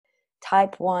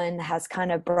type 1 has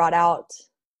kind of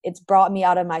it's brought me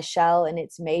out of my shell, and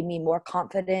it's made me more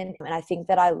confident. And I think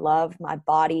that I love my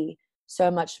body so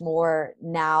much more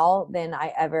now than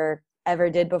I ever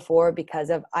did before, because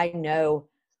of I know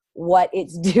what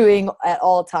it's doing at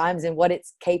all times and what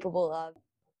it's capable of.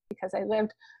 Because I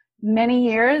lived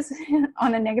many years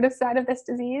on the negative side of this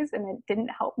disease, and it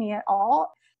didn't help me at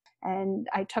all. And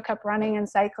I took up running and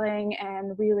cycling,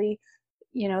 and really,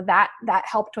 that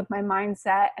helped with my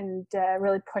mindset, and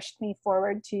really pushed me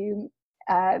forward to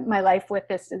my life with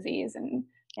this disease. And,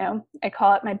 I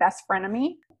call it my best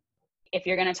frenemy. If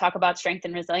you're going to talk about strength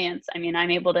and resilience, I mean,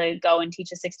 I'm able to go and teach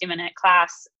a 60-minute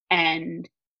class and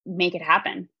make it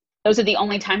happen. Those are the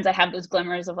only times I have those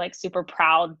glimmers of like super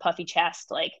proud, puffy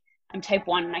chest, like I'm type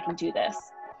 1 and I can do this.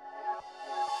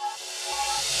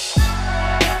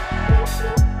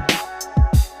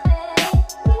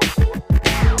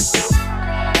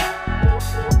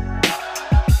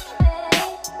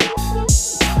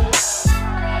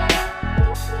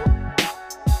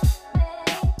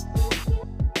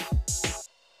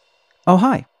 Oh,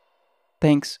 hi.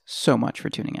 Thanks so much for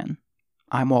tuning in.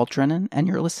 I'm Walt Drennan, and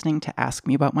you're listening to Ask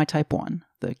Me About My Type 1,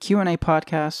 the Q&A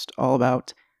podcast all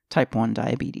about type 1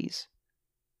 diabetes.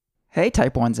 Hey,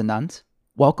 type 1s and nuns.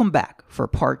 Welcome back for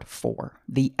part 4,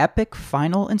 the epic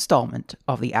final installment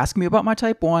of the Ask Me About My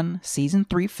Type 1 Season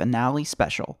 3 finale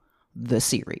special, The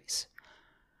Series.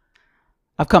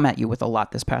 I've come at you with a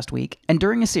lot this past week, and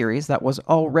during a series that was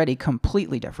already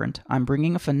completely different, I'm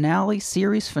bringing a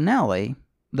series finale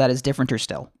that is differenter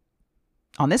still.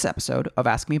 On this episode of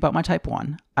Ask Me About My Type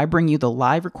 1, I bring you the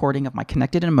live recording of my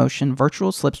Connected in Motion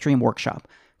virtual slipstream workshop,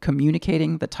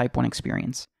 Communicating the Type 1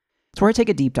 Experience. It's where I take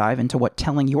a deep dive into what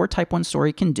telling your Type 1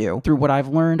 story can do through what I've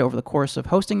learned over the course of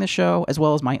hosting the show, as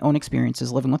well as my own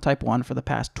experiences living with Type 1 for the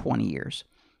past 20 years.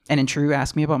 And in true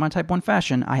Ask Me About My Type 1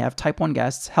 fashion, I have Type 1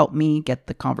 guests help me get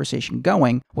the conversation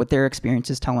going with their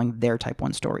experiences telling their Type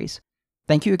 1 stories.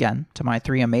 Thank you again to my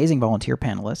 3 amazing volunteer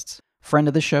panelists, friend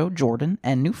of the show, Jordan,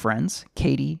 and new friends,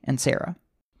 Katie and Sarah.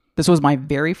 This was my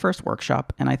very first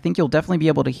workshop, and I think you'll definitely be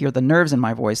able to hear the nerves in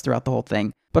my voice throughout the whole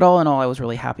thing, but all in all, I was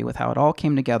really happy with how it all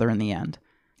came together in the end.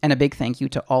 And a big thank you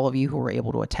to all of you who were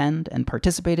able to attend and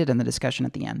participated in the discussion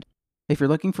at the end. If you're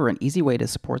looking for an easy way to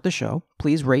support the show,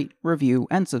 please rate, review,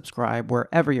 and subscribe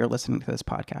wherever you're listening to this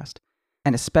podcast.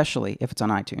 And especially if it's on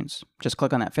iTunes. Just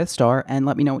click on that 5th star and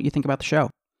let me know what you think about the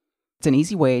show. It's an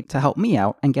easy way to help me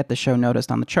out and get the show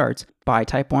noticed on the charts by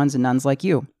Type 1s and nuns like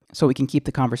you, so we can keep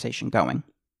the conversation going.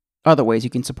 Other ways you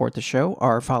can support the show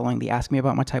are following the Ask Me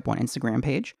About My Type 1 Instagram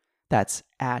page. That's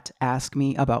at Ask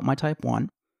Me About My Type 1.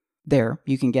 There,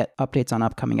 you can get updates on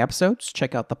upcoming episodes,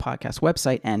 check out the podcast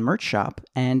website and merch shop,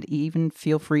 and even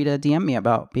feel free to DM me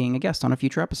about being a guest on a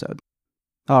future episode.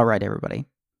 All right, everybody.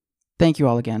 Thank you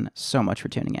all again so much for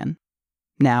tuning in.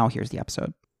 Now, here's the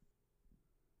episode.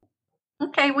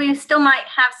 Okay, we still might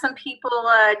have some people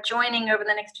joining over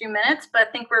the next few minutes, but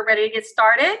I think we're ready to get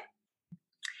started.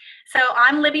 So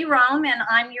I'm Libby Rome, and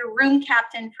I'm your room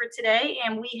captain for today,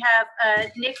 and we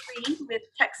have Nick Reed with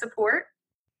tech support.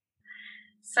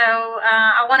 So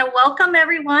I want to welcome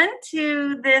everyone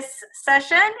to this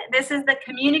session. This is the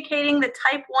Communicating the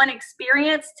Type 1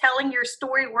 Experience, Telling Your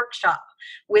Story workshop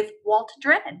with Walt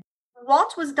Drennan.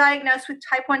 Walt was diagnosed with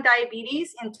type 1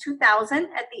 diabetes in 2000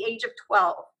 at the age of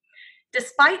 12.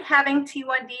 Despite having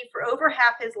T1D for over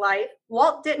half his life,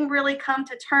 Walt didn't really come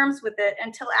to terms with it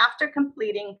until after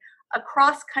completing a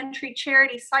cross-country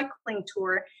charity cycling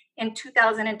tour in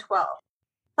 2012.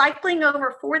 Cycling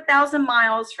over 4,000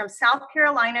 miles from South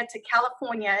Carolina to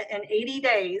California in 80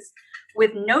 days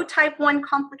with no type 1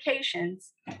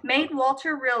 complications made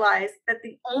Walter realize that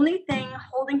the only thing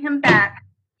holding him back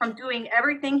from doing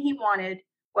everything he wanted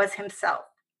was himself.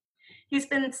 He's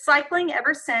been cycling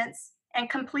ever since and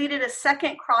completed a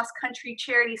second cross-country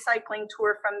charity cycling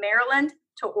tour from Maryland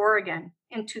to Oregon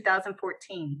in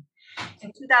 2014.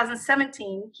 In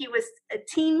 2017, he was a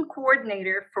team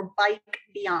coordinator for Bike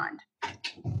Beyond.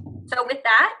 So with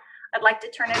that, I'd like to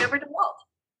turn it over to Walt.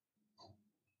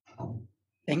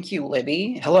 Thank you,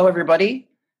 Libby. Hello, everybody.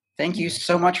 Thank you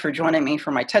so much for joining me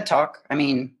for my TED Talk.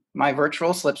 My virtual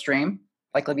slipstream.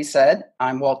 Like Libby said,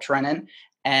 I'm Walt Drennan.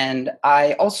 And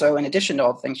I also, in addition to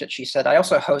all the things that she said, I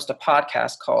also host a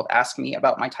podcast called Ask Me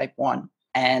About My Type 1.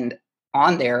 And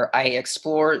on there, I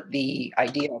explore the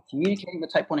idea of communicating the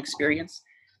type 1 experience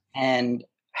and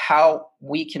how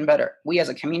we as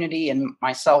a community and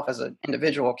myself as an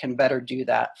individual can better do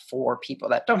that for people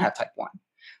that don't have type 1,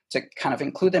 to kind of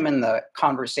include them in the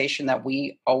conversation that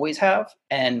we always have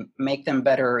and make them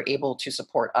better able to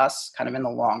support us kind of in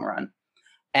the long run.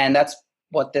 And that's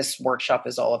what this workshop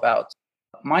is all about.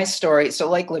 My story, so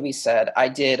like Libby said, I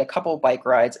did a couple bike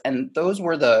rides, and those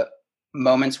were the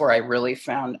moments where I really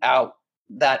found out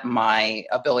that my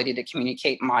ability to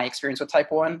communicate my experience with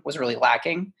type 1 was really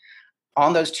lacking.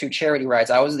 On those 2 charity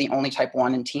rides, I was the only type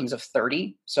 1 in teams of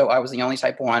 30. So I was the only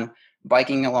type 1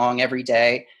 biking along every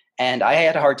day. And I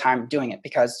had a hard time doing it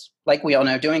because, like we all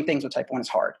know, doing things with type 1 is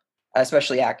hard,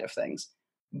 especially active things.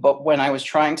 But when I was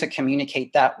trying to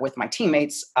communicate that with my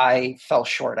teammates, I fell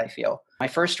short, I feel. My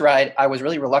first ride, I was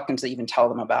really reluctant to even tell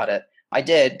them about it. I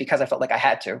did because I felt like I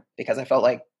had to, because I felt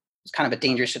like it was kind of a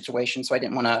dangerous situation. So I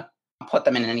didn't want to put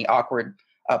them in any awkward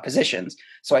positions.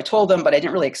 So I told them, but I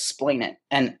didn't really explain it.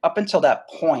 And up until that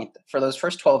point, for those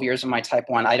first 12 years of my type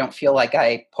 1, I don't feel like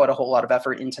I put a whole lot of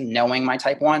effort into knowing my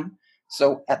type 1.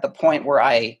 So at the point where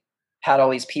I had all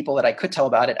these people that I could tell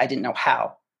about it, I didn't know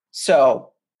how.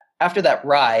 So after that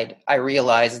ride, I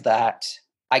realized that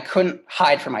I couldn't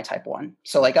hide from my type 1.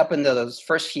 So like up into those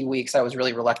first few weeks, I was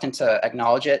really reluctant to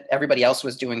acknowledge it. Everybody else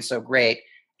was doing so great,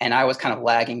 and I was kind of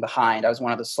lagging behind. I was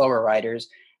one of the slower riders,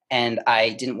 and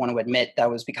I didn't want to admit that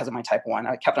was because of my type 1.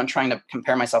 I kept on trying to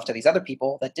compare myself to these other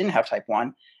people that didn't have type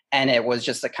 1, and it was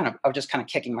just I was just kind of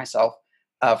kicking myself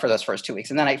for those first 2 weeks.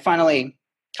 And then I finally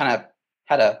kind of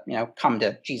had a come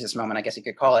to Jesus moment, I guess you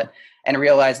could call it, and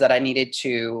realized that I needed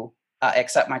to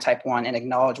accept my type 1 and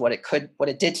acknowledge what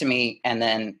it did to me, and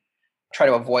then try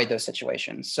to avoid those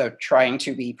situations. So trying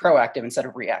to be proactive instead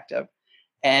of reactive.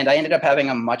 And I ended up having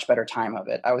a much better time of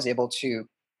it. I was able to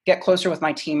get closer with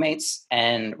my teammates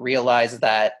and realize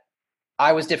that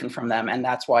I was different from them. And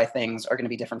that's why things are going to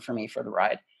be different for me for the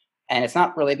ride. And it's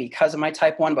not really because of my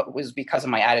type 1, but it was because of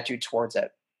my attitude towards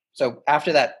it. So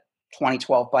after that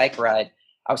 2012 bike ride,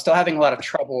 I was still having a lot of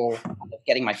trouble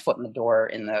getting my foot in the door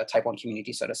in the type 1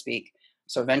 community, so to speak.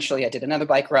 So eventually I did another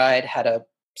bike ride, had a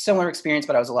similar experience,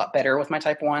 but I was a lot better with my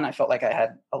type 1. I felt like I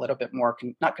had a little bit more,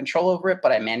 not control over it,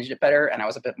 but I managed it better. And I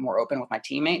was a bit more open with my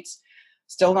teammates.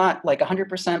 Still not like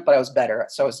 100%, but I was better.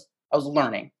 So I was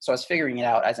learning. So I was figuring it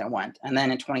out as I went. And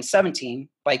then in 2017,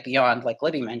 Bike Beyond, like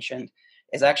Libby mentioned,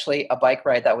 is actually a bike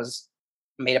ride that was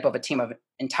made up of a team of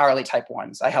entirely type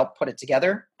 1s. I helped put it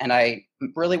together, and I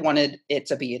really wanted it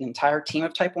to be an entire team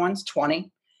of type 1s,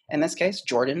 20 in this case.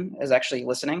 Jordan is actually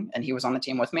listening, and he was on the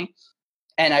team with me.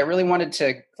 And I really wanted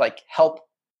to help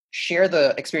share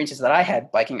the experiences that I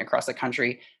had biking across the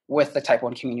country with the type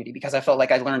 1 community, because I felt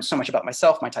like I learned so much about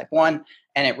myself, my type 1,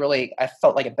 and I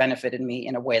felt like it benefited me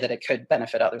in a way that it could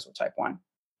benefit others with type 1.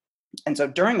 And so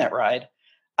during that ride,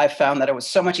 I found that it was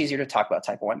so much easier to talk about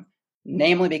type 1,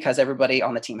 namely because everybody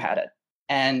on the team had it.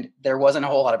 And there wasn't a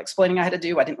whole lot of explaining I had to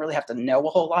do. I didn't really have to know a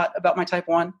whole lot about my type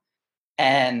 1.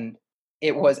 And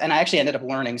I actually ended up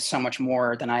learning so much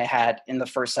more than I had in the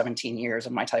first 17 years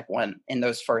of my type 1 in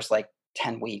those first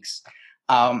 10 weeks.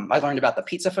 I learned about the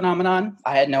pizza phenomenon.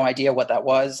 I had no idea what that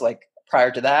was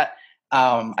prior to that.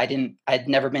 I'd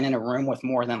never been in a room with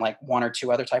more than 1 or 2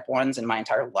 other type 1s in my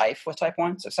entire life with type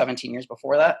 1. So 17 years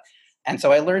before that. And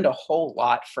so I learned a whole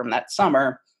lot from that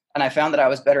summer. And I found that I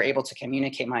was better able to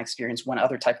communicate my experience when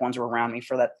other type 1s were around me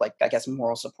for that, I guess,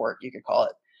 moral support, you could call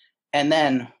it. And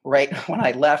then right when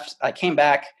I left, I came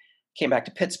back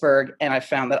to Pittsburgh, and I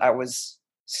found that I was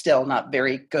still not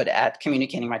very good at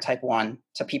communicating my type 1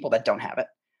 to people that don't have it.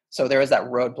 So there was that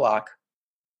roadblock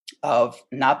of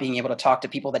not being able to talk to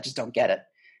people that just don't get it.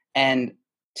 And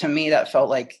to me, that felt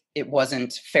like it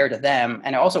wasn't fair to them.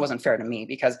 And it also wasn't fair to me,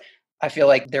 because I feel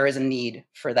like there is a need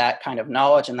for that kind of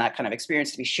knowledge and that kind of experience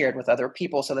to be shared with other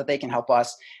people so that they can help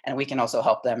us, and we can also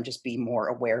help them just be more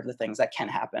aware of the things that can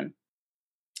happen.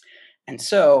 And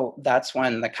so that's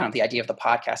when the idea of the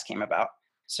podcast came about.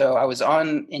 So I was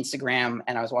on Instagram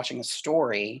and I was watching a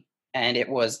story, and it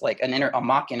was a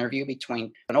mock interview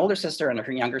between an older sister and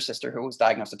her younger sister who was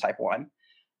diagnosed with type 1.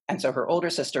 And so her older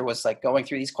sister was going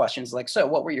through these questions so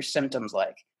what were your symptoms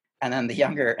like? And then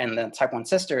the type 1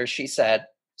 sister, she said,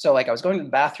 so I was going to the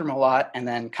bathroom a lot, and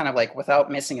then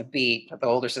without missing a beat, the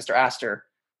older sister asked her,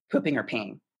 pooping or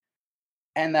peeing?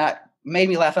 And that made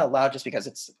me laugh out loud, just because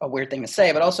it's a weird thing to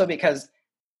say, but also because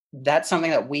that's something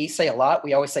that we say a lot.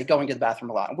 We always say going to the bathroom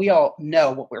a lot. We all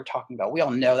know what we're talking about. We all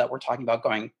know that we're talking about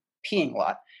peeing a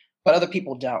lot, but other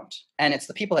people don't. And it's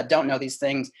the people that don't know these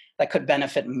things that could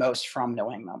benefit most from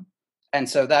knowing them. And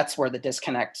so that's where the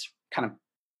disconnect kind of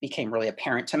became really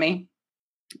apparent to me.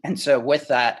 And so with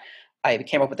that, I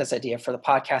came up with this idea for the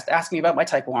podcast, Ask Me About My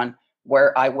Type 1,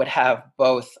 where I would have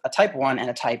both a type 1 and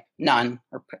a type none,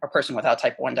 or a person without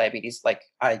type 1 diabetes.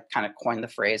 I kind of coined the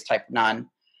phrase type none.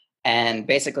 And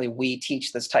basically we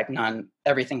teach this type none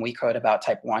everything we could about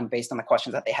type 1 based on the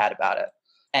questions that they had about it.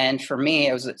 And for me,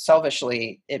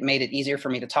 it made it easier for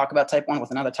me to talk about type 1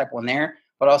 with another type 1 there,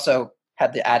 but also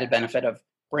had the added benefit of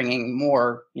bringing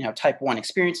more, type 1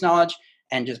 experience knowledge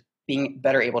and just being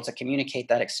better able to communicate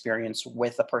that experience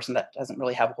with a person that doesn't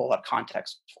really have a whole lot of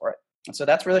context for it. And so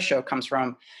that's where the show comes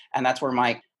from. And that's where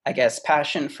my,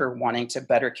 passion for wanting to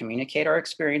better communicate our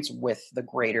experience with the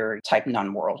greater type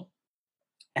none world.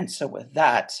 And so with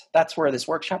that, that's where this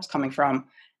workshop's coming from.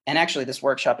 And actually this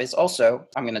workshop is also,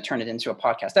 I'm going to turn it into a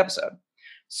podcast episode.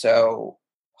 So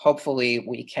hopefully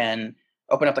we can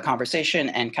open up the conversation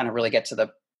and kind of really get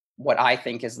to what I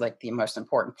think is like the most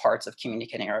important parts of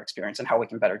communicating our experience and how we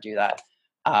can better do that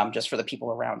just for the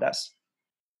people around us.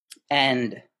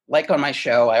 And like on my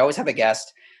show, I always have a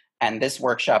guest, and this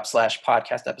workshop /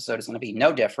 podcast episode is going to be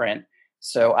no different.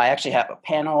 So I actually have a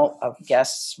panel of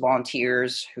guests,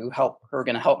 volunteers who are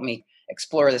going to help me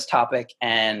explore this topic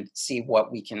and see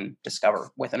what we can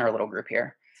discover within our little group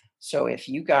here. So if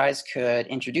you guys could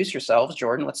introduce yourselves.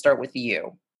 Jordan, let's start with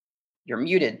you. You're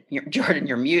muted. Jordan,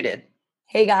 you're muted.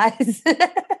 Hey guys.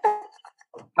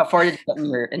 How far did you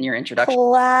get in your introduction?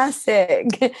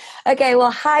 Classic. Okay,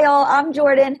 well, hi all. I'm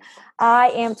Jordan. I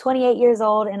am 28 years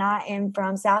old and I am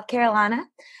from South Carolina.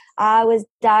 I was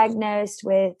diagnosed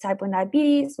with type 1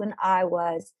 diabetes when I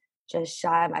was just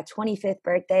shy of my 25th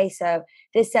birthday. So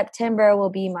this September will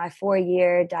be my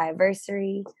 4-year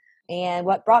diversity. And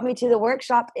what brought me to the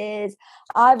workshop is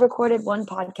I've recorded one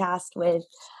podcast with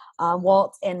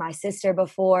Walt and my sister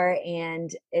before, and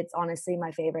it's honestly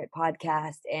my favorite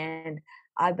podcast. And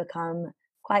I've become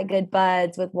quite good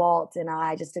buds with Walt, and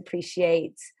I just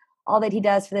appreciate all that he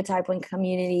does for the type 1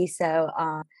 community. So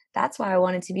that's why I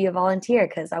wanted to be a volunteer,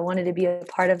 because I wanted to be a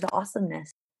part of the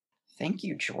awesomeness. Thank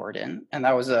you, Jordan. And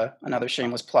that was another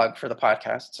shameless plug for the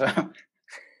podcast. So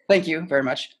thank you very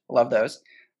much. Love those.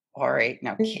 All right.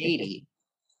 Now, Katie,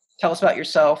 tell us about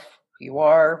yourself, who you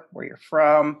are, where you're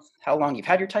from, how long you've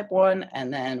had your type 1,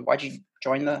 and then why'd you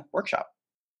join the workshop?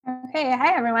 Okay.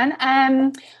 Hi, everyone.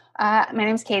 My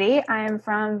name's Katie. I'm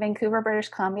from Vancouver, British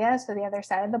Columbia, so the other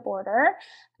side of the border.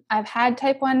 I've had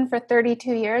type 1 for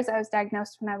 32 years. I was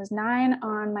diagnosed when I was 9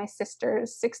 on my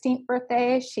sister's 16th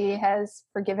birthday. She has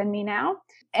forgiven me now.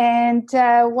 And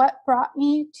what brought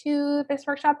me to this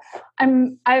workshop?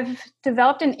 I've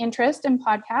developed an interest in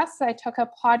podcasts. I took a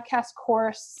podcast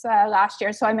course last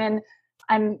year. So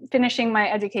I'm finishing my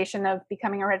education of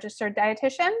becoming a registered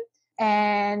dietitian.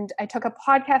 And I took a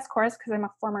podcast course because I'm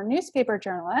a former newspaper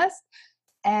journalist.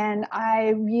 And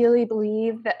I really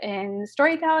believe that in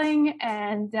storytelling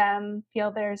and feel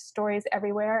there's stories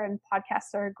everywhere, and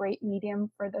podcasts are a great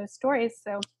medium for those stories.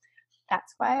 So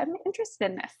that's why I'm interested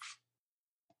in this.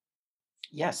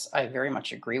 Yes, I very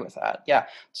much agree with that. Yeah,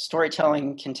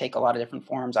 storytelling can take a lot of different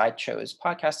forms. I chose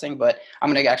podcasting, but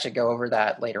I'm going to actually go over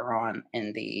that later on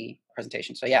in the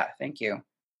presentation. So yeah, thank you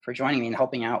for joining me and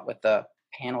helping out with the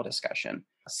panel discussion.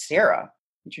 Sarah,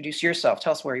 introduce yourself.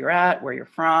 Tell us where you're at, where you're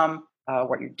from,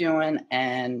 what you're doing,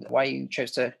 and why you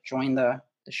chose to join the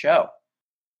show.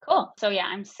 Cool. So yeah,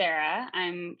 I'm Sarah.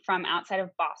 I'm from outside of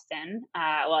Boston.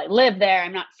 Well, I live there.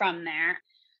 I'm not from there.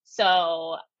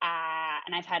 So,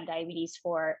 and I've had diabetes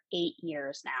for 8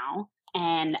 years now.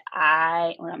 And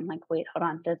I'm like, wait, hold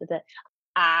on.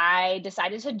 I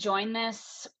decided to join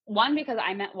this one because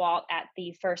I met Walt at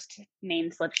the first main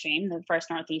slipstream, the first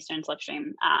Northeastern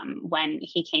slipstream, when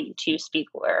he came to speak,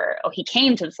 he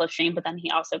came to the slipstream, but then he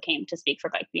also came to speak for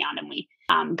Bike Beyond, and we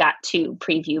got to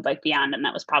preview Bike Beyond, and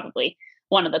that was probably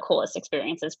one of the coolest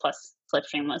experiences. Plus,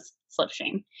 slipstream was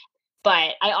slipstream.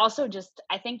 But I also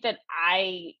I think that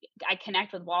I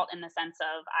connect with Walt in the sense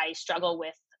of I struggle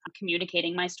with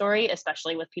communicating my story,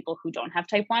 especially with people who don't have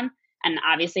type 1. And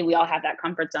obviously we all have that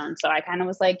comfort zone. So I kind of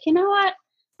was like, you know what?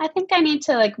 I think I need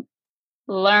to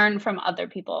learn from other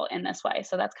people in this way.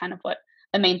 So that's kind of what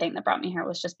the main thing that brought me here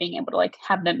was, just being able to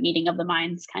have the meeting of the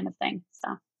minds kind of thing.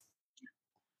 So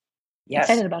yes,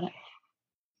 excited about it.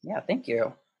 Yeah, thank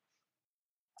you.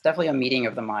 It's definitely a meeting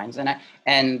of the minds.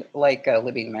 And like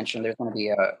Libby mentioned, there's going to be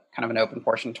a kind of an open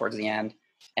portion towards the end.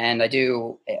 And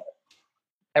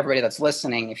everybody that's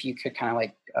listening, if you could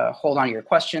kind of hold on to your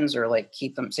questions or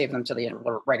save them to the end,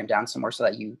 or write them down somewhere so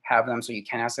that you have them so you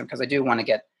can ask them, because I do want to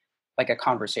get a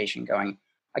conversation going.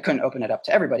 I couldn't open it up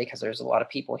to everybody because there's a lot of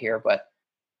people here, but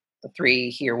the 3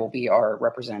 here will be our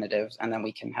representatives, and then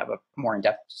we can have a more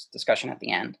in-depth discussion at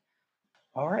the end.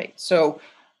 All right. So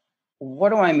what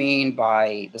do I mean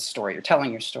by the story? You're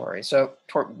telling your story. So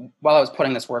while I was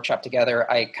putting this workshop together,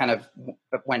 I kind of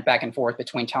went back and forth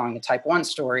between telling the type 1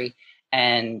 story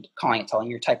and calling it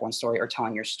telling your type 1 story or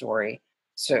telling your story.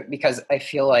 So because I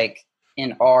feel like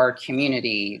in our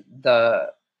community,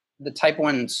 the type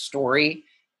 1 story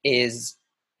it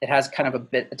has kind of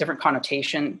a different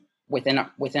connotation within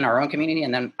our own community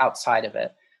and then outside of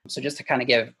it. So just to kind of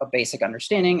give a basic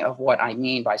understanding of what I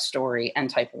mean by story and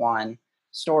type 1,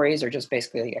 stories are just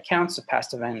basically accounts of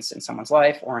past events in someone's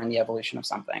life or in the evolution of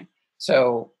something.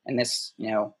 So in this,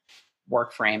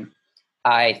 work frame,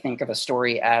 I think of a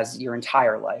story as your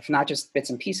entire life, not just bits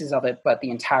and pieces of it, but the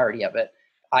entirety of it.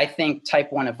 I think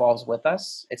type 1 evolves with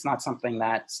us. It's not something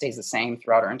that stays the same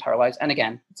throughout our entire lives. And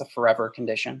again, it's a forever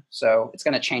condition. So it's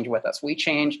going to change with us. We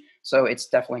change, so it's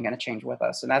definitely going to change with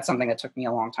us. And that's something that took me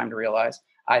a long time to realize,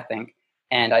 I think.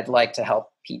 And I'd like to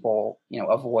help people,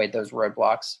 avoid those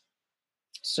roadblocks.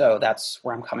 So that's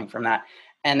where I'm coming from that.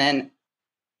 And then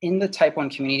in the type 1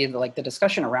 community, the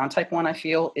discussion around type 1, I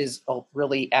feel, is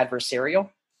really adversarial.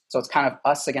 So it's kind of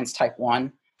us against type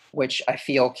 1, which I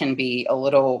feel can be a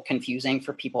little confusing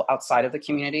for people outside of the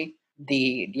community.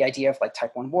 The idea of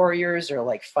type 1 warriors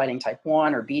or fighting type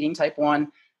 1 or beating type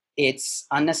 1, it's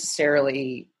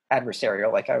unnecessarily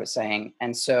adversarial, like I was saying.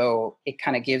 And so it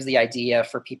kind of gives the idea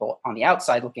for people on the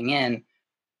outside looking in,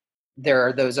 there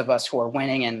are those of us who are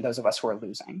winning and those of us who are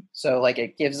losing. So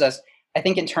it gives us, I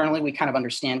think internally we kind of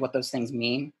understand what those things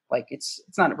mean. It's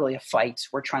not really a fight.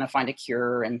 We're trying to find a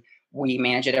cure and we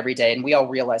manage it every day. And we all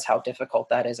realize how difficult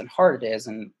that is and hard it is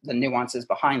and the nuances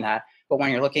behind that. But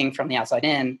when you're looking from the outside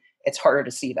in, it's harder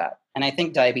to see that. And I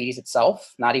think diabetes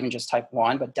itself, not even just type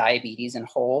 1, but diabetes in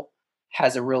whole,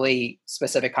 has a really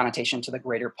specific connotation to the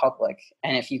greater public.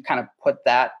 And if you kind of put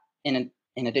that in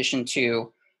addition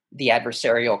to the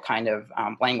adversarial kind of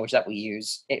language that we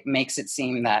use, it makes it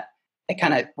seem that it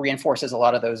kind of reinforces a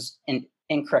lot of those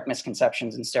incorrect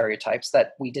misconceptions and stereotypes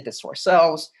that we did this to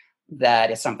ourselves,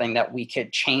 that is something that we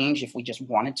could change if we just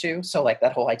wanted to. So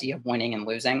that whole idea of winning and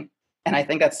losing. And I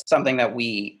think that's something that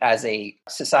we as a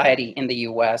society in the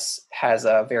US has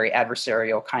a very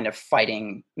adversarial kind of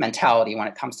fighting mentality when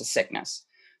it comes to sickness.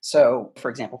 So, for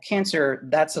example, cancer,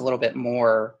 that's a little bit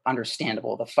more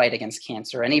understandable, the fight against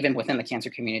cancer. And even within the cancer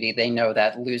community, they know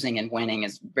that losing and winning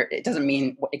it doesn't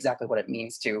mean exactly what it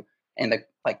means to in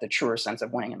the truer sense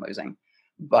of winning and losing.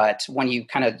 But when you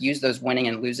kind of use those winning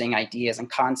and losing ideas and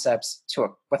concepts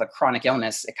with a chronic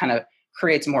illness, it kind of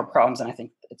creates more problems than I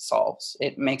think it solves.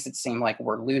 It makes it seem like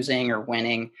we're losing or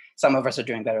winning. Some of us are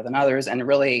doing better than others. And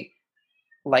really,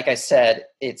 like I said,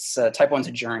 it's type 1's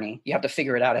a journey. You have to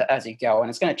figure it out as you go, and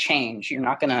it's going to change. You're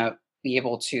not going to be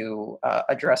able to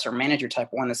address or manage your type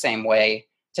 1 the same way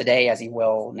today as you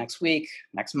will next week,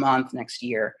 next month, next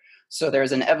year. So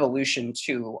there's an evolution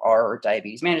to our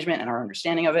diabetes management and our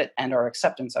understanding of it and our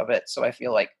acceptance of it. So I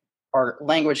feel like our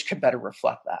language could better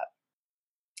reflect that.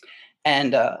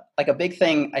 And a big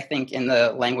thing, I think, in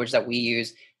the language that we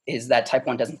use is that type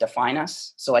 1 doesn't define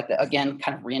us. So again,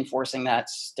 kind of reinforcing that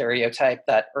stereotype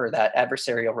that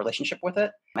adversarial relationship with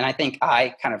it. And I think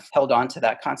I kind of held on to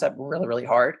that concept really, really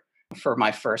hard. For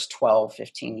my first 12,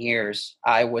 15 years,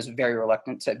 I was very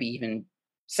reluctant to even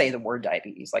say the word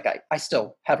diabetes. I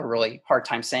still have a really hard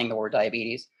time saying the word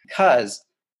diabetes because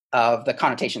of the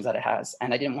connotations that it has.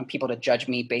 And I didn't want people to judge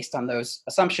me based on those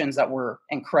assumptions that were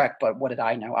incorrect. But what did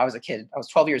I know? I was a kid. I was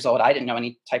 12 years old. I didn't know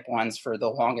any type 1s for the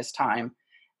longest time.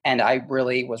 And I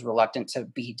really was reluctant to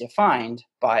be defined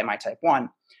by my type 1.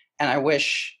 And I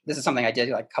wish, this is something I did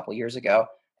a couple years ago,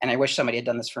 and I wish somebody had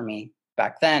done this for me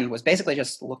back then, was basically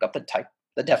just look up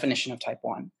the definition of type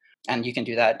 1. And you can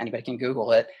do that. Anybody can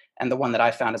Google it. And the one that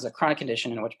I found is a chronic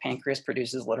condition in which pancreas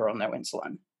produces little or no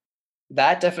insulin.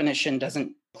 That definition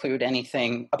doesn't include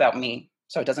anything about me.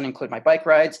 So it doesn't include my bike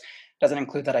rides, doesn't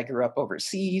include that I grew up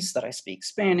overseas, that I speak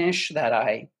Spanish, that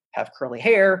I have curly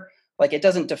hair. It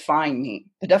doesn't define me.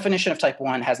 The definition of type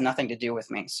 1 has nothing to do with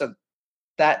me. So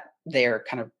that there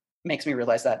kind of makes me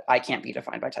realize that I can't be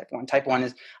defined by type 1. Type 1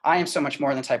 is, I am so much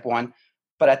more than type 1,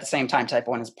 but at the same time, type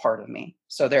 1 is part of me.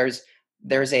 So there's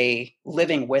a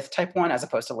living with type 1 as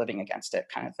opposed to living against it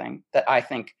kind of thing that I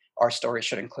think our story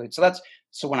should include.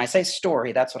 So when I say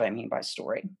story, that's what I mean by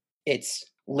story. It's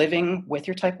living with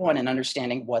your type 1 and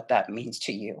understanding what that means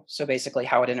to you. So basically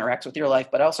how it interacts with your life,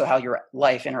 but also how your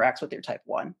life interacts with your type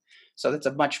 1. So that's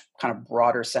a much kind of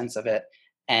broader sense of it.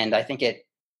 And I think it's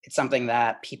something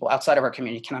that people outside of our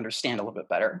community can understand a little bit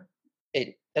better.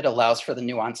 It allows for the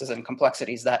nuances and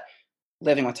complexities that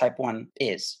living with type 1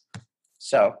 is.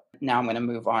 So now I'm going to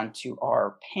move on to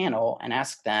our panel and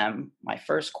ask them my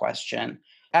first question.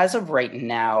 As of right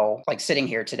now, sitting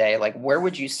here today, where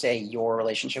would you say your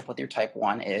relationship with your type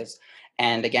 1 is?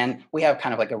 And again, we have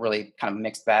kind of a really kind of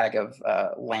mixed bag of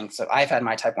lengths. So I've had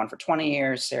my type 1 for 20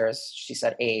 years. Sarah's, she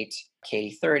said 8,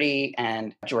 Katie 30,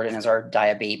 and Jordan is our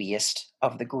diababyist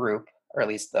of the group, or at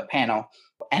least the panel.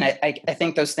 And I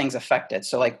think those things affect it.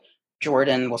 So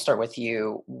Jordan, we'll start with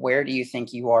you. Where do you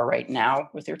think you are right now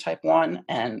with your type 1?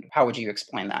 And how would you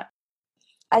explain that?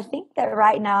 I think that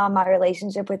right now my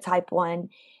relationship with type 1,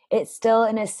 it still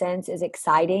in a sense is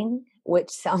exciting, which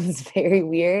sounds very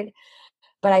weird,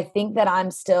 but I think that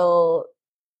I'm still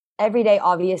every day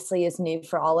obviously is new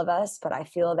for all of us, but I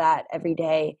feel that every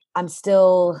day I'm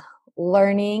still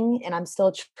learning and I'm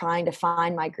still trying to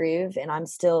find my groove, and I'm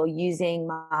still using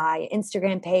my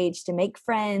Instagram page to make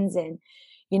friends, and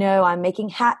I'm making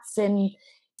hats and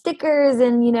stickers,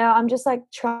 and I'm just like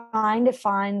trying to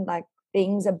find like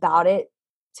things about it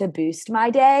to boost my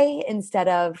day instead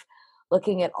of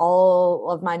looking at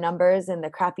all of my numbers and the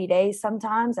crappy days.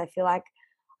 Sometimes I feel like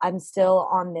I'm still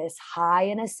on this high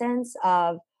in a sense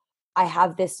of I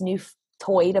have this new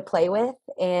toy to play with,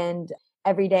 and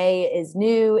every day is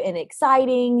new and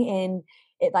exciting, and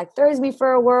it like throws me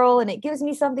for a whirl, and it gives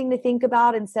me something to think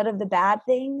about instead of the bad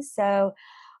things. So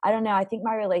I don't know. I think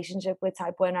my relationship with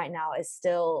type 1 right now is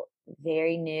still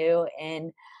very new,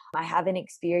 and I haven't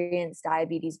experienced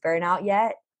diabetes burnout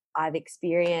yet. I've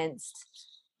experienced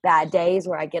bad days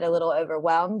where I get a little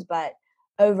overwhelmed, but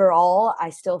overall, I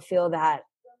still feel that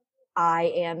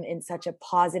I am in such a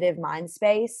positive mind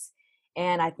space.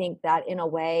 And I think that in a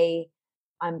way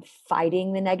I'm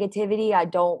fighting the negativity. I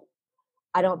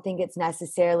don't think it's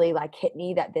necessarily like hit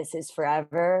me that this is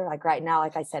forever. Like right now,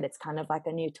 like I said, it's kind of like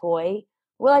a new toy.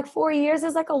 Well, like 4 years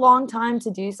is like a long time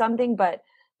to do something, but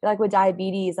like with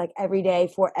diabetes, like every day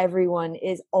for everyone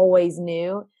is always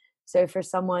new. So for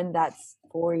someone that's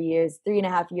 4 years,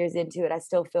 3.5 years into it, I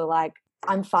still feel like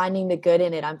I'm finding the good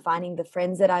in it. I'm finding the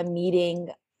friends that I'm meeting,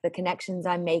 the connections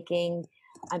I'm making.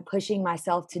 I'm pushing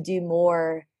myself to do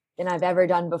more than I've ever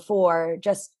done before,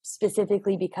 just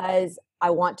specifically because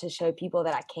I want to show people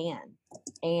that I can.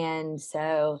 And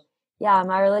so, yeah,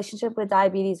 my relationship with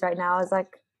diabetes right now is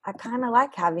like, I kind of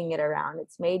like having it around.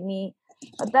 It's made me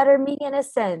a better me in a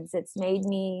sense. It's made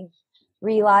me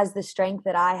realize the strength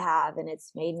that I have. And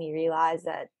it's made me realize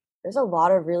that there's a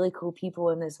lot of really cool people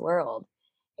in this world.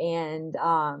 And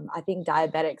I think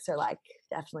diabetics are like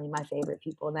definitely my favorite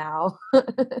people now.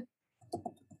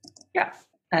 Yeah.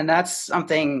 And that's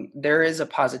something, there is a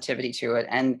positivity to it.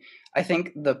 And I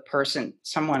think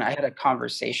I had a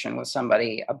conversation with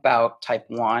somebody about type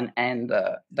 1 and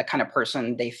the kind of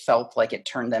person they felt like it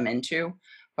turned them into.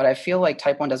 But I feel like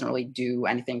type 1 doesn't really do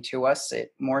anything to us.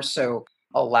 It more so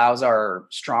allows our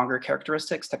stronger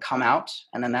characteristics to come out.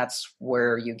 And then that's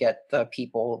where you get the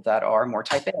people that are more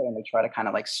type A and they try to kind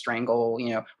of like strangle,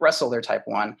 wrestle their type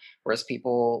 1. Whereas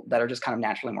people that are just kind of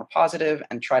naturally more positive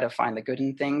and try to find the good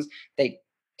in things, they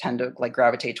tend to like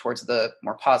gravitate towards the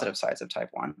more positive sides of type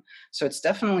 1. So it's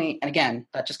definitely, and again,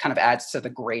 that just kind of adds to the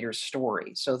greater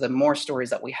story. So the more stories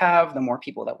that we have, the more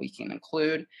people that we can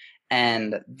include,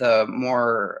 and the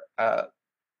more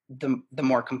the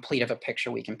more complete of a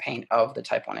picture we can paint of the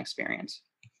type 1 experience.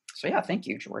 So yeah, thank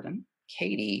you, Jordan.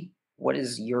 Katie, what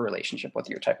is your relationship with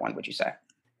your type 1, would you say?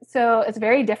 So it's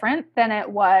very different than it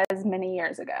was many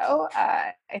years ago.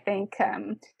 I think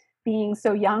being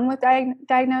so young with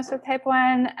diagnosed with type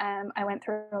 1, I went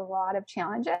through a lot of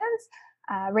challenges.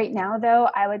 Right now, though,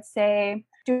 I would say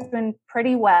doing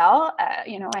pretty well.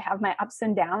 I have my ups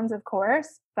and downs, of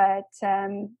course, but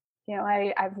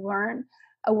I've learned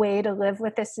a way to live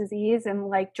with this disease. And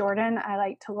like Jordan, I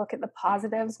like to look at the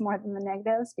positives more than the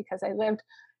negatives, because I lived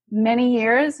many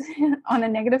years on the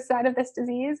negative side of this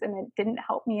disease and it didn't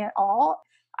help me at all.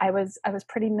 I was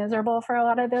pretty miserable for a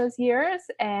lot of those years.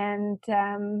 And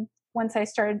once I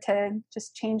started to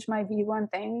just change my view on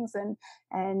things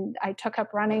and I took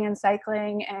up running and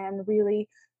cycling, and really,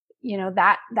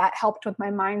 that helped with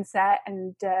my mindset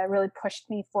and really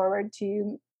pushed me forward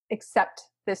to accept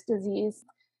this disease,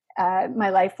 my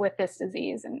life with this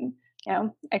disease. And,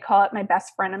 I call it my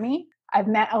best frenemy. I've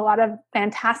met a lot of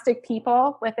fantastic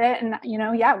people with it. And,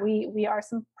 we are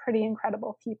some pretty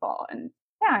incredible people. And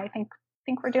yeah, I think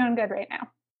we're doing good right now.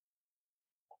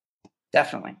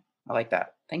 Definitely. I like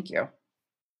that. Thank you.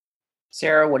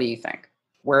 Sarah, what do you think?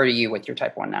 Where are you with your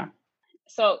type 1 now?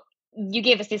 So you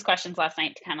gave us these questions last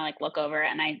night to kind of like look over,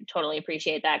 and I totally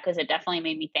appreciate that, because it definitely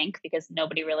made me think, because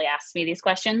nobody really asks me these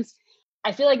questions.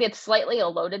 I feel like it's slightly a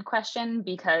loaded question,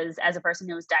 because as a person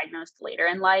who was diagnosed later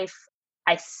in life,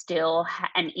 I still,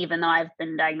 and even though I've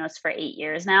been diagnosed for 8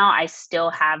 years now, I still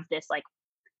have this, like,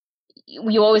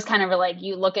 you always kind of are like,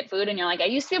 you look at food and you're like, I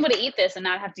used to be able to eat this and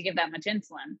not have to give that much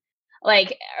insulin.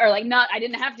 Like, or like, not, I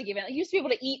didn't have to give it. I used to be able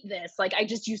to eat this. Like, I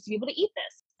just used to be able to eat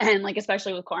this. And like,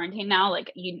 especially with quarantine now,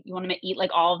 like you want to eat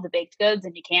like all of the baked goods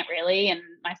and you can't really. And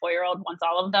my 4-year-old wants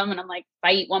all of them. And I'm like, if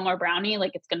I eat one more brownie,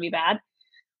 like it's going to be bad.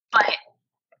 But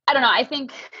I don't know. I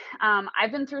think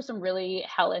I've been through some really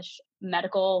hellish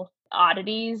medical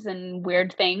oddities and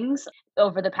weird things.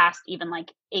 over the past even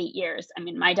like 8 years. I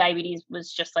mean, my diabetes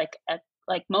was just like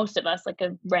like most of us, like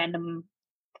a random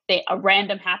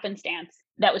happenstance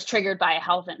that was triggered by a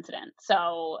health incident.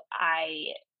 So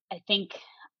I think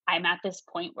I'm at this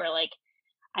point where like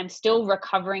I'm still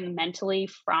recovering mentally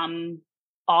from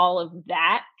all of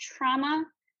that trauma,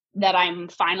 that I'm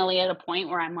finally at a point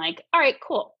where I'm like, all right,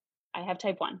 cool. I have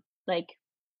type 1. Like,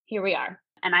 here we are.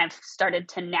 And I've started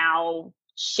to now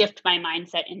shift my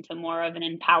mindset into more of an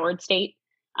empowered state,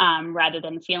 rather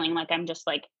than feeling like I'm just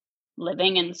like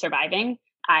living and surviving.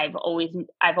 I've always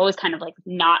kind of like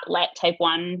not let type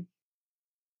 1,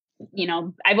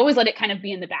 I've always let it kind of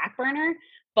be in the back burner,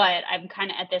 but I'm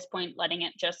kind of at this point letting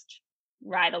it just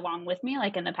ride along with me,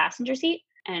 like in the passenger seat.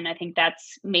 And I think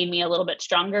that's made me a little bit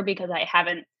stronger, because I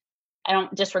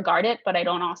don't disregard it, but I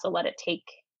don't also let it take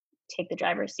the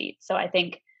driver's seat. So I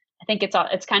think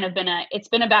it's kind of been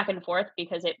a back and forth,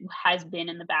 because it has been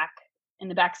in the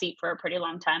back seat for a pretty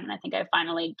long time. And I think I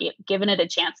finally given it a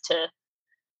chance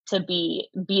to be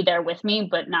there with me,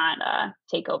 but not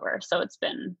take over. So it's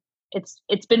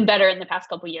been better in the past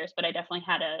couple of years, but I definitely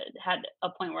had a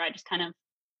point where I just kind of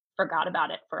forgot about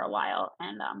it for a while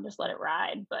and just let it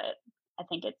ride. But I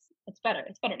think it's better.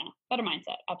 It's better now. Better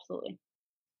mindset. Absolutely.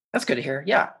 That's good to hear.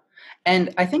 Yeah.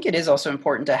 And I think it is also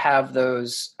important to have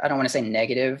those, I don't want to say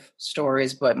negative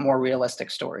stories, but more realistic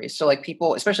stories. So like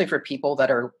people, especially for people that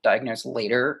are diagnosed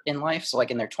later in life, so like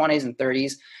in their 20s and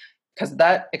 30s, because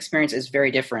that experience is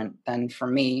very different than for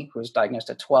me, who was diagnosed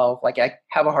at 12. Like I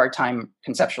have a hard time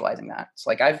conceptualizing that. So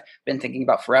like I've been thinking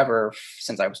about forever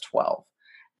since I was 12.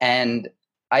 And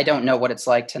I don't know what it's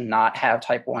like to not have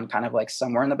type 1 kind of like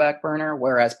somewhere in the back burner,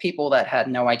 whereas people that had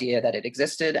no idea that it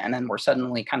existed and then were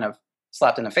suddenly kind of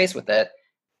slapped in the face with it,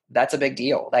 that's a big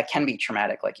deal. That can be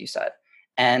traumatic, like you said.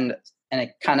 And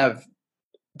it kind of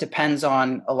depends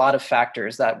on a lot of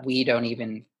factors that we don't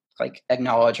even like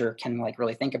acknowledge or can like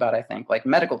really think about. I think like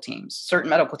medical teams, certain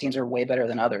medical teams are way better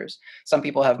than others. Some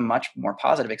people have much more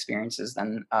positive experiences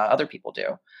than other people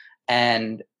do.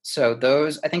 And so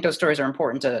I think those stories are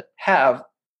important to have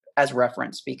as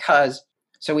reference, because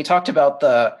so we talked about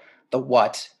the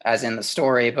what as in the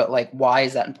story, but like why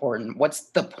is that important?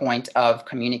 What's the point of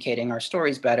communicating our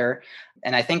stories better?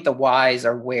 And I think the whys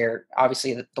are where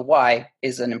obviously the why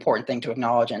is an important thing to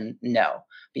acknowledge and know,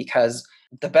 because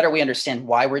the better we understand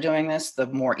why we're doing this, the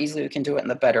more easily we can do it and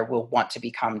the better we'll want to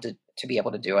become to be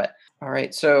able to do it. All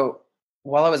right. So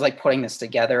while I was like putting this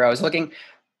together, I was looking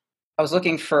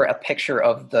for a picture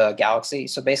of the galaxy.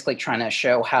 So basically trying to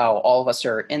show how all of us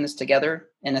are in this together,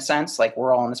 in a sense, like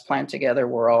we're all on this planet together.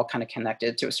 We're all kind of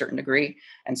connected to a certain degree.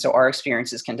 And so our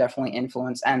experiences can definitely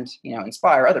influence and,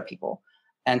 inspire other people.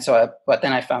 And so, but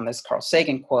then I found this Carl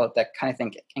Sagan quote that kind of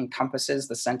think encompasses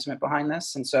the sentiment behind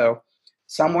this. And so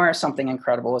somewhere something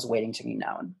incredible is waiting to be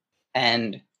known.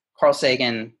 And Carl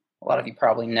Sagan, a lot of you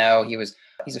probably know,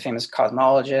 he's a famous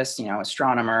cosmologist,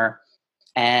 astronomer.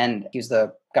 And he was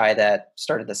the guy that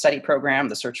started the SETI program,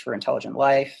 the Search for Intelligent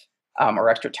Life, or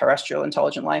Extraterrestrial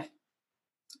Intelligent Life.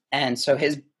 And so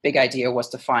his big idea was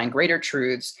to find greater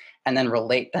truths and then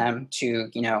relate them to,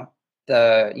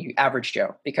 the average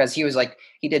Joe, because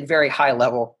he did very high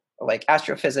level like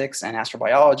astrophysics and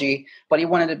astrobiology, but he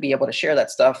wanted to be able to share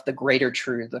that stuff, the greater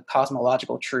truth, the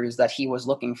cosmological truths that he was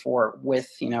looking for with,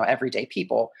 everyday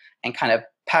people, and kind of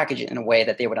package it in a way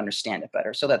that they would understand it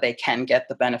better so that they can get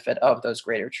the benefit of those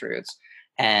greater truths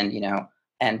and,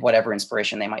 and whatever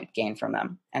inspiration they might gain from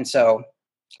them. And so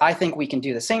I think we can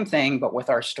do the same thing, but with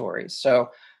our stories.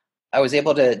 So I was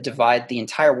able to divide the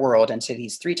entire world into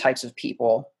these 3 types of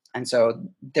people. And so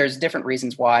there's different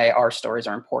reasons why our stories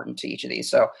are important to each of these.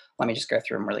 So let me just go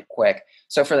through them really quick.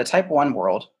 So for the type 1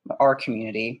 world, our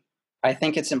community, I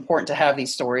think it's important to have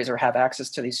these stories or have access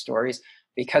to these stories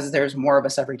because there's more of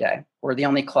us every day. We're the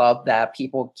only club that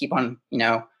people keep on,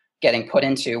 getting put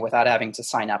into without having to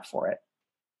sign up for it.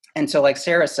 And so like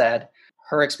Sarah said,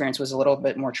 her experience was a little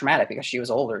bit more traumatic because she was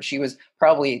older. She was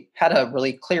probably had a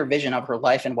really clear vision of her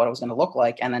life and what it was going to look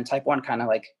like. And then type 1 kind of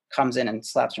like comes in and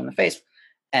slaps her in the face.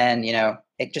 And,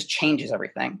 it just changes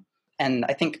everything. And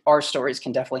I think our stories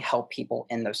can definitely help people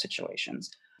in those situations.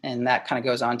 And that kind of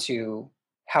goes on to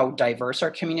how diverse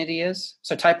our community is.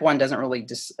 So type 1 doesn't really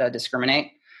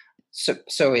discriminate.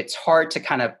 So it's hard to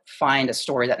kind of find a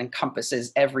story that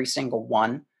encompasses every single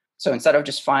one. So instead of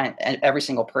just find every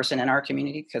single person in our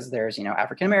community, because there's,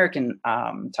 African-American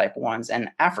type 1s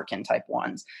and African type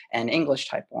 1s and English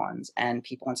type 1s and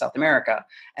people in South America.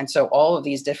 And so all of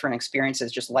these different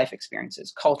experiences, just life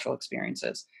experiences, cultural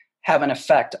experiences, have an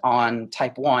effect on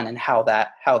type 1 and how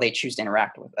they choose to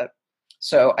interact with it.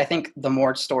 So I think the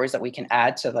more stories that we can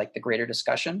add to like the greater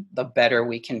discussion, the better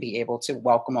we can be able to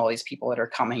welcome all these people that are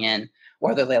coming in,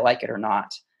 whether they like it or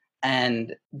not.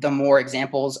 And the more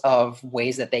examples of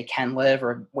ways that they can live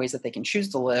or ways that they can choose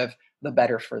to live, the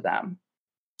better for them.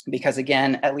 Because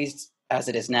again, at least as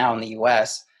it is now in the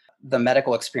US, the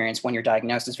medical experience when you're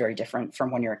diagnosed is very different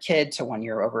from when you're a kid to when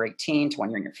you're over 18 to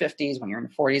when you're in your 50s, when you're in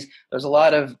your 40s. There's a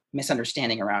lot of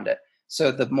misunderstanding around it. So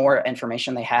the more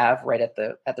information they have right at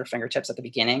their fingertips at the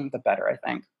beginning, the better, I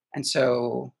think. And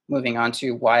so moving on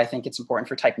to why I think it's important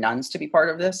for type nuns to be part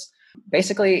of this.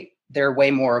 Basically, there are way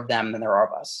more of them than there are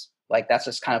of us. Like that's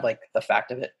just kind of like the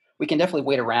fact of it. We can definitely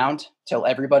wait around till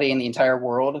everybody in the entire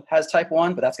world has type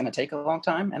 1, but that's going to take a long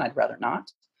time, and I'd rather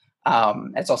not.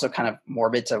 It's also kind of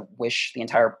morbid to wish the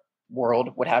entire world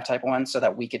would have type 1 so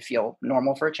that we could feel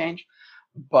normal for a change.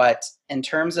 But in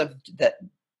terms of that,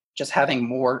 just having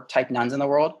more type nuns in the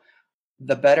world,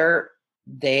 the better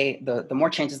the more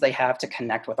chances they have to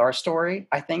connect with our story,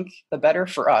 I think the better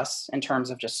for us in terms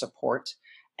of just support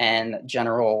and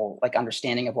general like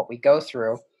understanding of what we go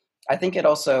through. I think it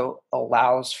also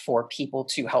allows for people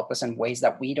to help us in ways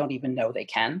that we don't even know they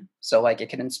can. So like it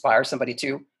can inspire somebody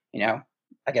to,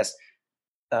 I guess,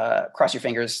 cross your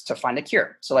fingers to find a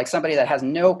cure. So like somebody that has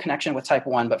no connection with type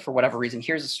 1, but for whatever reason,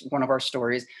 here's one of our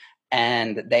stories,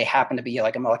 and they happen to be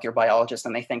like a molecular biologist,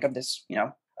 and they think of this,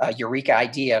 eureka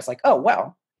idea. It's like, oh,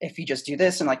 well, if you just do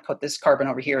this and like put this carbon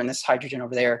over here and this hydrogen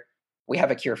over there, we have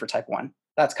a cure for type 1.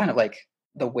 That's kind of like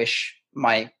the wish,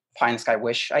 my pie in the sky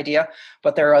wish idea.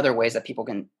 But there are other ways that people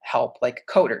can help, like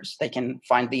coders. They can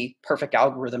find the perfect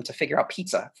algorithm to figure out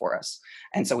pizza for us.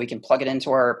 And so we can plug it into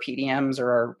our PDMs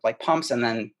or our like pumps, and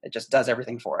then it just does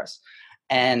everything for us.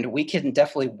 And we can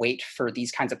definitely wait for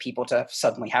these kinds of people to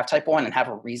suddenly have type 1 and have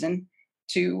a reason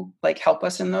to like help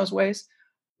us in those ways.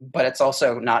 But it's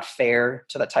also not fair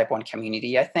to the type 1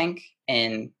 community, I think,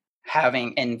 in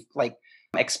having and like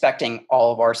expecting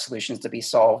all of our solutions to be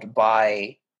solved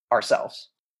by ourselves.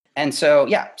 And so,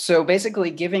 so basically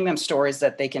giving them stories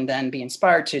that they can then be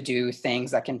inspired to do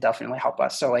things that can definitely help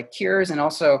us. So like cures and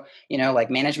also, like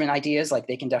management ideas, like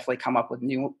they can definitely come up with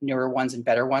newer ones and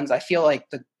better ones. I feel like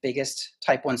the biggest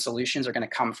type 1 solutions are going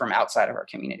to come from outside of our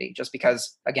community, just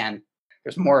because, again,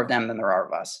 there's more of them than there are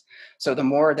of us. So the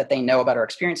more that they know about our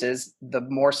experiences, the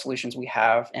more solutions we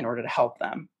have in order to help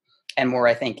them, and more,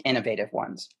 I think, innovative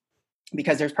ones.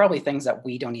 Because there's probably things that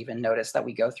we don't even notice that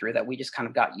we go through that we just kind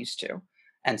of got used to.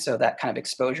 And so that kind of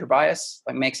exposure bias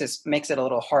like makes it a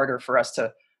little harder for us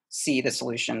to see the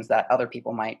solutions that other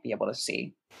people might be able to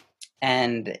see.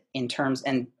 And in terms,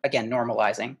 and again,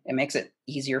 normalizing, it makes it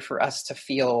easier for us to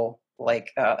feel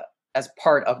like as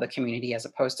part of the community as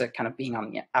opposed to kind of being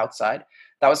on the outside.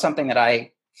 That was something that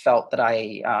I felt that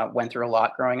I went through a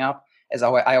lot growing up. As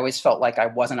I always felt like I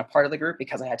wasn't a part of the group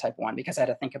because I had type 1, because I had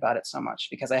to think about it so much,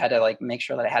 because I had to like make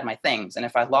sure that I had my things. And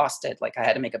if I lost it, like I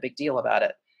had to make a big deal about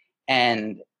it.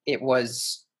 And it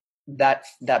was that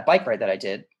bike ride that I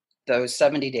did, those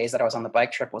 70 days that I was on the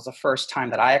bike trip, was the first time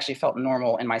that I actually felt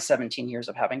normal in my 17 years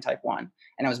of having type 1.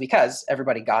 And it was because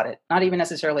everybody got it. Not even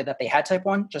necessarily that they had type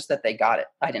 1, just that they got it.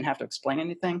 I didn't have to explain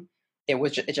anything.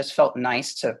 It just felt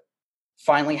nice to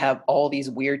finally have all these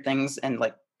weird things and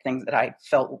like things that I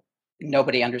felt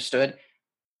nobody understood,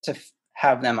 to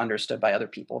have them understood by other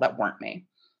people that weren't me.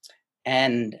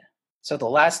 And so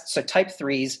type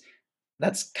 3s,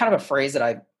 that's kind of a phrase that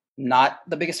I'm not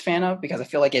the biggest fan of, because I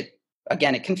feel like it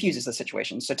confuses the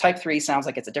situation. So type 3 sounds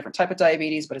like it's a different type of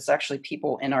diabetes, but it's actually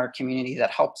people in our community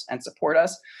that helps and support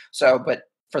us. So, but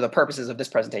for the purposes of this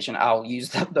presentation, I'll use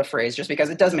the phrase just because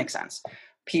it does make sense.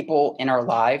 People in our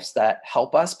lives that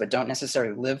help us, but don't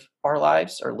necessarily live our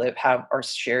lives or have our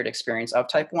shared experience of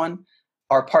type 1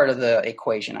 are part of the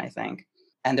equation, I think.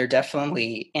 And they're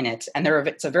definitely in it. And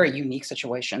it's a very unique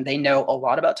situation. They know a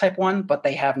lot about type 1, but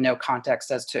they have no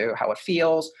context as to how it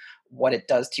feels, what it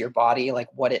does to your body, like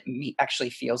what it actually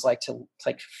feels like to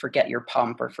like forget your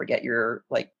pump or forget your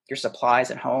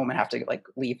supplies at home and have to like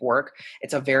leave work.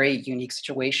 It's a very unique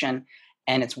situation.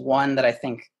 And it's one that I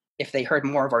think if they heard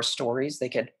more of our stories,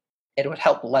 it would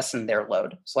help lessen their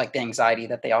load. So like the anxiety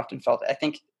that they often felt. I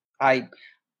think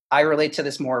I relate to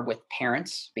this more with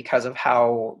parents because of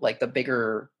how like the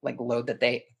bigger like load that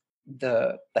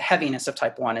the heaviness of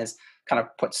type 1 is kind of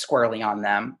put squarely on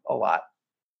them a lot.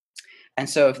 And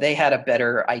so if they had a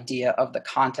better idea of the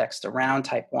context around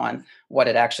type 1, what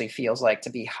it actually feels like to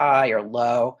be high or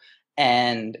low,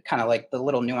 and kind of like the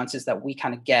little nuances that we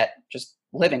kind of get just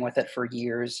living with it for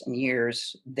years and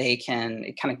years, it kind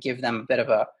of give them a bit of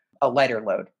a lighter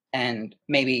load, and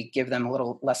maybe give them a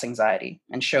little less anxiety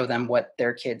and show them what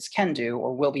their kids can do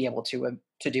or will be able to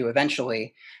to do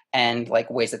eventually, and like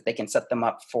ways that they can set them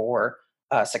up for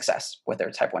success with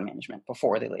their type 1 management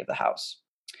before they leave the house.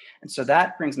 And so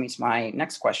that brings me to my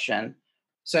next question.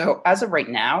 So as of right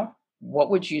now, what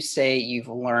would you say you've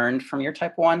learned from your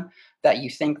type 1 that you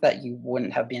think that you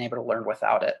wouldn't have been able to learn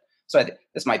without it? So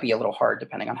this might be a little hard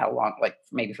depending on how long, like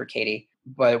maybe for Katie,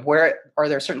 but where are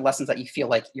there certain lessons that you feel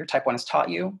like your type 1 has taught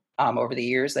you over the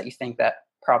years that you think that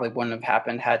probably wouldn't have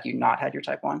happened had you not had your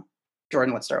type 1?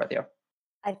 Jordan, let's start with you.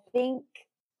 I think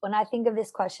when I think of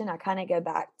this question, I kind of go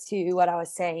back to what I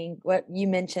was saying, what you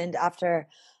mentioned after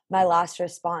my last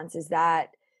response, is that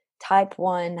type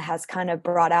 1 has kind of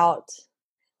brought out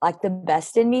like the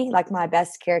best in me, like my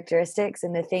best characteristics,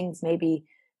 and the things maybe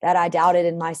that I doubted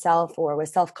in myself or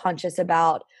was self-conscious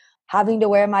about. Having to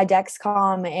wear my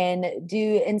Dexcom and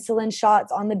do insulin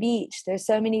shots on the beach. There's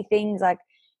so many things like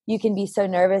you can be so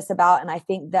nervous about. And I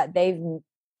think that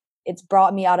it's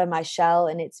brought me out of my shell,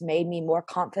 and it's made me more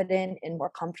confident and more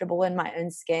comfortable in my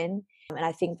own skin. And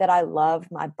I think that I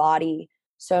love my body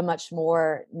so much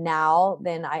more now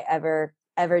than I ever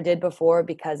did before,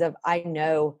 because of I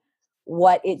know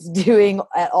what it's doing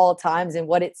at all times and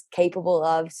what it's capable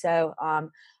of. So I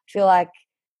feel like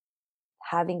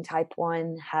having type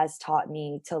 1 has taught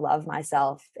me to love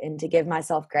myself and to give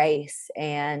myself grace.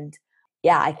 And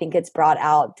yeah, I think it's brought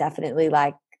out definitely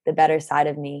like the better side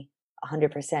of me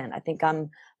 100%. I think I'm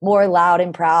more loud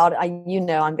and proud. I'm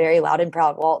very loud and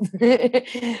proud, Walt.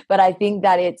 But I think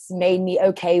that it's made me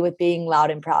okay with being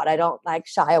loud and proud. I don't like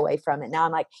shy away from it. Now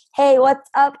I'm like, hey, what's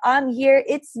up? I'm here.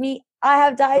 It's me. I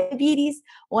have diabetes.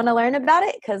 Want to learn about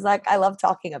it? Because like I love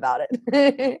talking about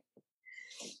it.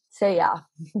 So yeah.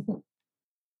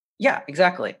 Yeah,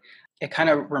 exactly. It kind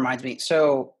of reminds me.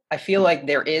 So I feel like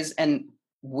there is, and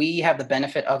we have the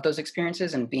benefit of those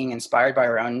experiences and being inspired by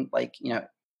our own, like,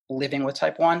 living with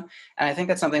type 1. And I think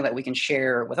that's something that we can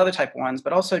share with other type 1s,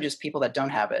 but also just people that don't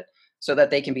have it, so that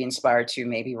they can be inspired to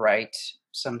maybe write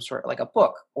some sort of like a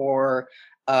book or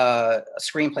a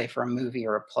screenplay for a movie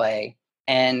or a play.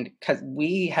 And because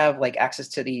we have like access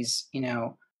to these,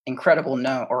 incredible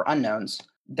known or unknowns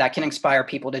that can inspire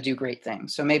people to do great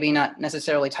things. So maybe not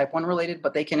necessarily type 1 related,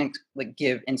 but they can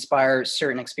inspire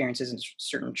certain experiences and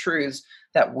certain truths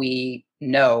that we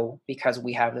know because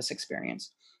we have this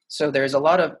experience. So there's a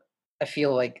lot of, I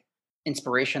feel like,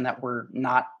 inspiration that we're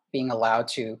not being allowed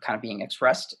to kind of being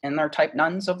expressed in our type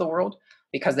nuns of the world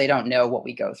because they don't know what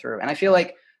we go through. And I feel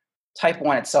like type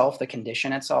 1 itself, the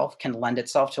condition itself, can lend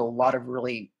itself to a lot of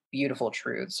really beautiful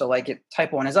truths. So like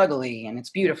type 1 is ugly and it's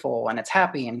beautiful and it's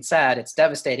happy and sad. It's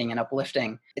devastating and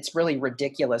uplifting. It's really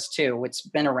ridiculous too. It's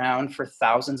been around for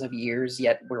thousands of years,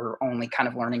 yet we're only kind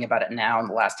of learning about it now in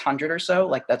the last 100 or so.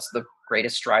 Like that's the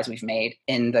greatest strides we've made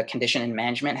in the condition and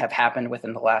management have happened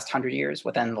within the last 100 years,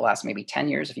 within the last maybe 10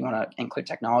 years, if you want to include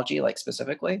technology, like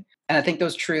specifically. And I think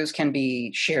those truths can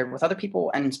be shared with other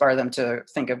people and inspire them to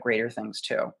think of greater things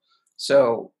too.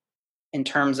 So in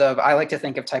terms of, I like to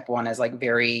think of type 1 as like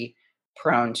very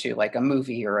prone to like a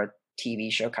movie or a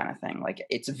TV show kind of thing. Like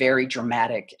it's very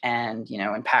dramatic and,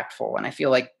 impactful. And I feel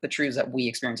like the truths that we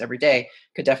experience every day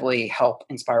could definitely help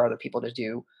inspire other people to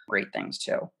do great things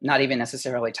too. Not even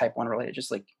necessarily type 1 related, just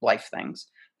like life things,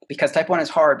 because type 1 is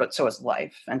hard, but so is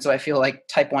life. And so I feel like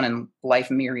type 1 and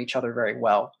life mirror each other very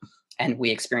well. And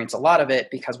we experience a lot of it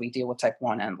because we deal with type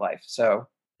 1 and life. So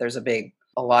there's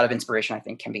a lot of inspiration I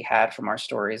think can be had from our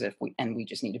stories and we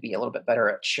just need to be a little bit better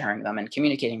at sharing them and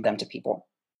communicating them to people.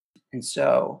 And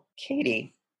so,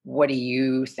 Katie, what do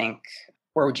you think?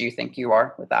 Where would you think you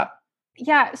are with that?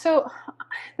 Yeah, so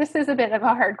this is a bit of a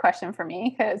hard question for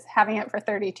me because having it for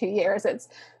 32 years, it's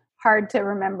hard to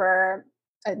remember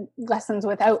lessons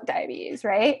without diabetes,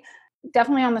 right?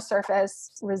 Definitely on the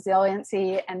surface,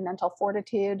 resiliency and mental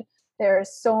fortitude.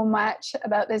 There's so much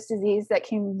about this disease that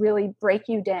can really break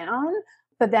you down,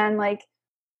 but then like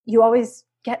you always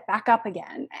get back up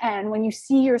again. And when you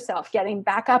see yourself getting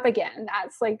back up again,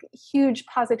 that's like huge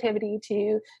positivity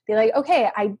to be like, okay,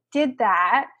 I did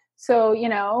that. So,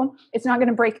 it's not going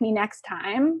to break me next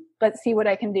time, but see what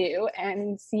I can do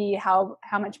and see how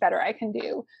much better I can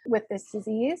do with this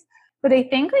disease. But I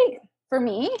think like for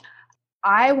me,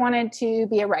 I wanted to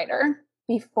be a writer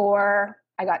before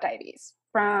I got diabetes.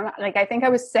 From like, I think I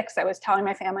was 6, I was telling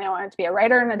my family I wanted to be a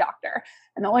writer and a doctor.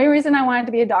 And the only reason I wanted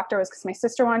to be a doctor was because my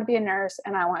sister wanted to be a nurse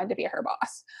and I wanted to be her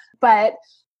boss. But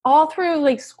all through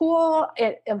like school,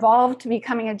 it evolved to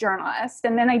becoming a journalist.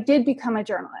 And then I did become a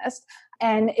journalist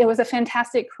and it was a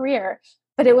fantastic career,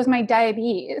 but it was my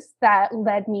diabetes that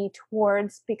led me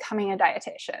towards becoming a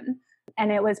dietitian.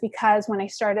 And it was because when I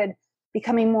started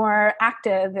becoming more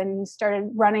active and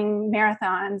started running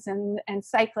marathons and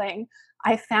cycling,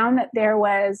 I found that there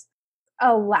was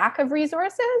a lack of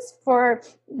resources for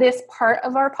this part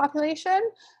of our population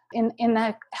in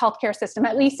the healthcare system,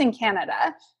 at least in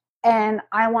Canada. And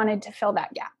I wanted to fill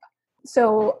that gap.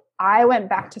 So I went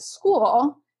back to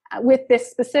school with this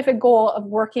specific goal of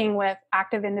working with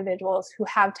active individuals who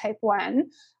have type 1.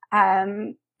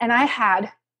 And I had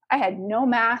no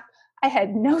math, I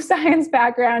had no science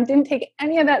background, didn't take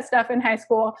any of that stuff in high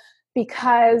school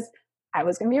because I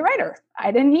was going to be a writer.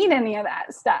 I didn't need any of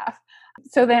that stuff.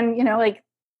 So then, like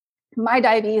my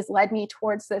diabetes led me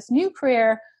towards this new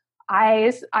career.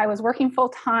 I was working full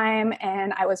time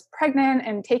and I was pregnant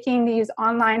and taking these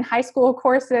online high school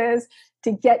courses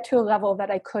to get to a level that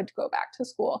I could go back to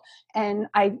school. And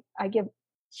I give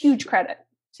huge credit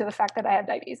to the fact that I have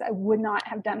diabetes. I would not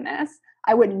have done this.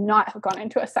 I would not have gone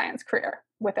into a science career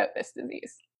without this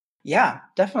disease. Yeah,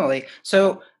 definitely.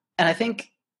 So, and I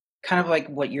think kind of like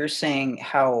what you're saying,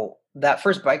 how that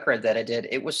first bike ride that I did,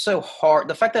 it was so hard.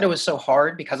 The fact that it was so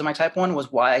hard because of my type 1 was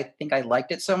why I think I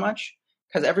liked it so much.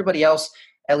 Because everybody else,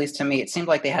 at least to me, it seemed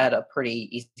like they had a pretty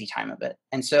easy time of it.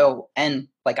 And so, and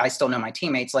like I still know my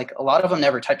teammates, like a lot of them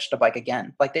never touched a bike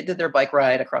again. Like they did their bike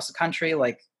ride across the country,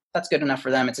 like that's good enough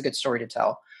for them. It's a good story to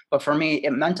tell. But for me,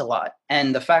 it meant a lot.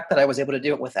 And the fact that I was able to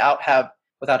do it without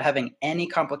having any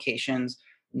complications,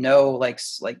 no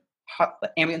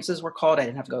ambulances were called. I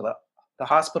didn't have to go to the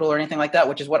hospital or anything like that,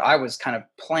 which is what I was kind of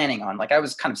planning on. Like I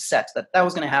was kind of set that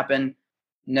was going to happen.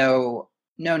 No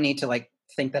need to like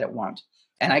think that it won't.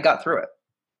 And I got through it.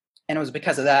 And it was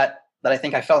because of that I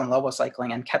think I fell in love with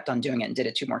cycling and kept on doing it and did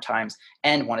it 2 more times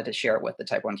and wanted to share it with the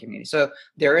type 1 community. So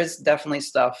there is definitely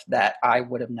stuff that I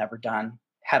would have never done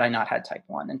had I not had type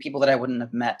 1 and people that I wouldn't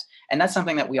have met. And that's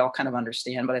something that we all kind of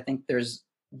understand, but I think there's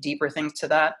deeper things to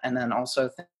that. And then also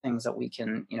things that we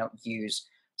can, use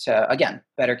to, again,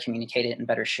 better communicate it and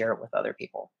better share it with other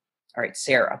people. All right,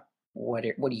 Sarah, what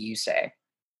do you say?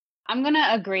 I'm going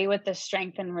to agree with the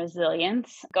strength and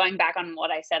resilience. Going back on what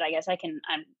I said, I guess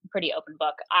I'm pretty open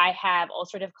book. I have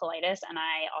ulcerative colitis and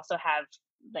I also have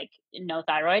like no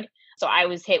thyroid. So I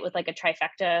was hit with like a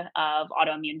trifecta of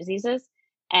autoimmune diseases.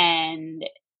 And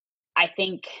I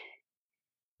think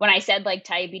when I said like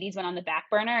diabetes went on the back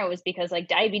burner, it was because like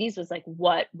diabetes was like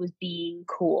what was being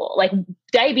cool. Like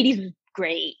diabetes was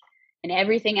great. And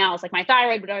everything else, like my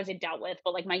thyroid, what I was dealt with,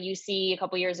 but like my UC a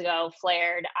couple years ago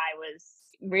flared. I was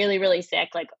really, really sick,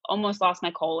 like almost lost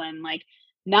my colon, like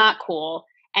not cool.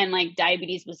 And like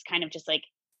diabetes was kind of just like,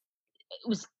 it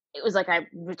was like, it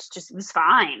was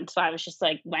fine. So I was just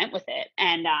like, went with it.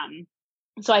 And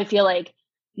so I feel like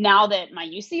now that my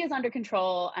UC is under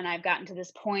control and I've gotten to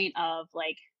this point of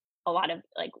like a lot of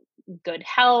like good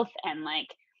health and like,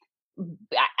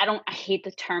 I hate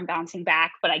the term bouncing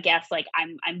back, but I guess like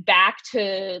I'm back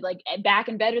to like back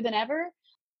and better than ever.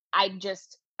 I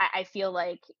feel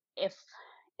like if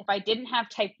I didn't have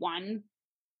type 1,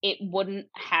 it wouldn't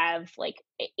have like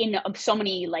in so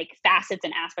many like facets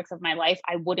and aspects of my life,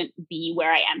 I wouldn't be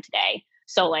where I am today.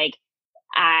 So like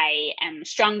I am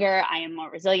stronger, I am more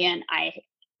resilient.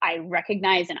 I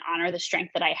recognize and honor the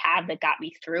strength that I have that got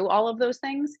me through all of those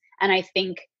things. And I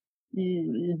think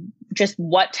just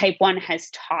what type 1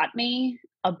 has taught me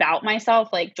about myself,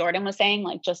 like Jordan was saying,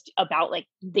 like just about like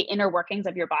the inner workings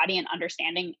of your body and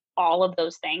understanding all of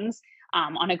those things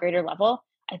on a greater level.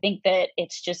 I think that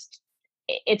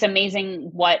it's amazing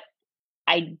what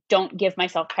I don't give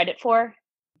myself credit for,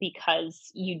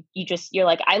 because you're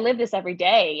like, I live this every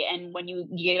day. And when you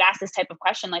get asked this type of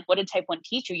question, like, what did type 1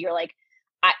 teach you? You're like,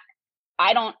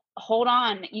 I don't, hold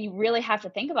on. You really have to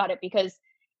think about it, because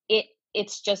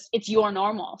it's your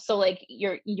normal. So like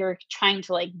you're trying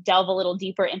to like delve a little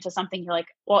deeper into something. You're like,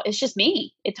 well, it's just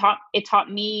me. It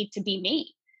taught me to be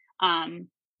me.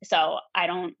 So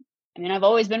I've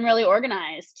always been really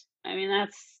organized. I mean,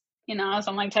 that's, so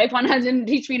I'm like, type 1 didn't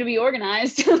teach me to be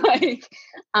organized. like,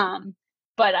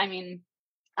 but I mean,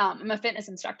 I'm a fitness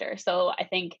instructor. So I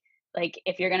think like,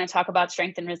 if you're going to talk about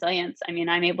strength and resilience, I mean,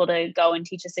 I'm able to go and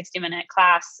teach a 60-minute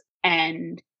class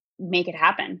and make it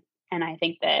happen. And I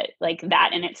think that like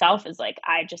that in itself is like,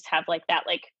 I just have like that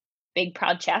like big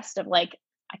proud chest of like,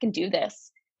 I can do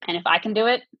this. And if I can do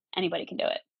it, anybody can do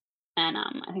it. And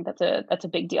I think that's a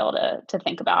big deal to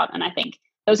think about. And I think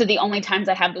those are the only times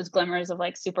I have those glimmers of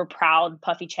like super proud,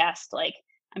 puffy chest, like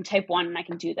I'm type 1 and I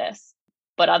can do this.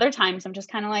 But other times I'm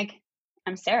just kind of like,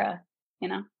 I'm Sarah,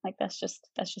 like that's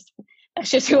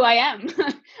just who I am.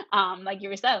 Like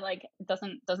you said, like it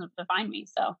doesn't define me.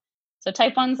 So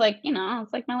type 1's like,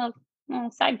 it's like my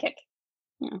little sidekick.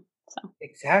 So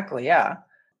Exactly. Yeah.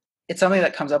 It's something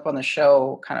that comes up on the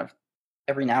show kind of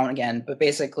every now and again, but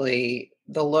basically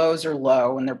the lows are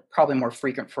low and they're probably more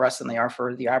frequent for us than they are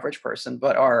for the average person,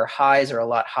 but our highs are a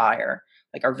lot higher.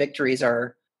 Like our victories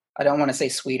are, I don't want to say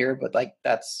sweeter, but like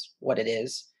that's what it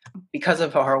is because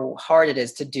of how hard it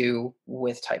is to do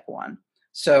with type 1.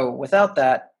 So without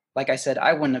that, like I said,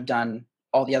 I wouldn't have done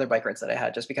all the other bike rides that I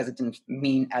had just because it didn't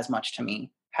mean as much to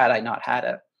me had I not had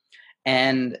it.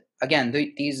 And again,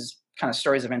 these kind of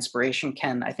stories of inspiration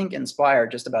can, I think, inspire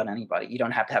just about anybody. You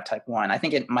don't have to have type 1. I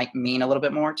think it might mean a little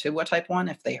bit more to a type 1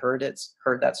 if they heard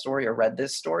that story or read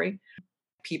this story.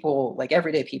 People, like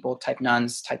everyday people, type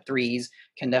nuns, type 3s,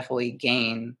 can definitely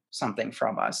gain something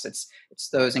from us. It's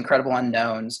those incredible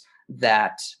unknowns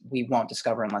that we won't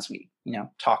discover unless we,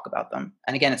 talk about them.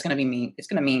 And again, it's going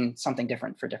to mean something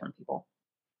different for different people.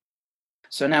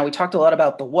 So now we talked a lot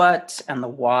about the what and the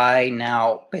why,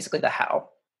 now basically the how.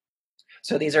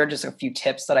 So these are just a few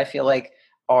tips that I feel like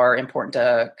are important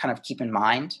to kind of keep in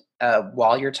mind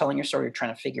while you're telling your story, you're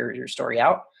trying to figure your story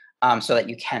out so that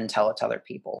you can tell it to other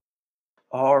people.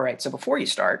 All right, so before you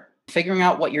start, figuring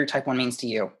out what your type 1 means to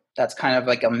you. That's kind of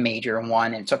like a major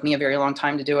one. It took me a very long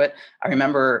time to do it. I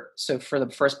remember, so for the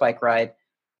first bike ride,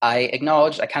 I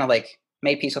kind of like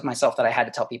made peace with myself that I had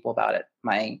to tell people about it,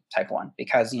 my type 1,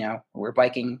 because, we're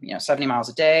biking, 70 miles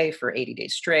a day for 80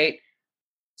 days straight.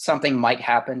 Something might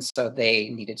happen, so they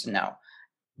needed to know.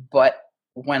 But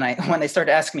when they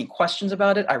started asking me questions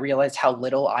about it, I realized how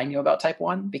little I knew about type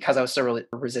 1 because I was so really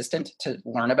resistant to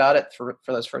learn about it for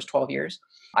those first 12 years.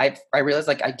 I realized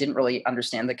like I didn't really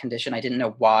understand the condition. I didn't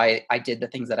know why I did the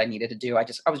things that I needed to do. I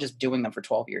was just doing them for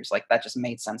 12 years. Like that just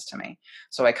made sense to me.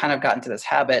 So I kind of got into this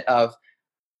habit of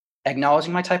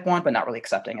acknowledging my type 1, but not really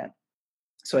accepting it.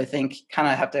 So I think kind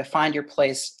of have to find your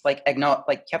place, like you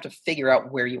have to figure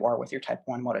out where you are with your type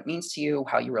 1, what it means to you,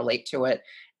 how you relate to it,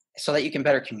 so that you can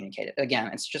better communicate it. Again,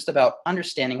 it's just about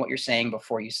understanding what you're saying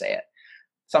before you say it.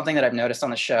 Something that I've noticed on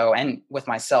the show and with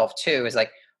myself too is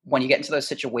like when you get into those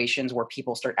situations where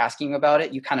people start asking you about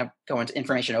it, you kind of go into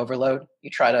information overload.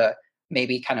 You try to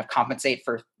maybe kind of compensate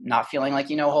for not feeling like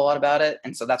you know a whole lot about it.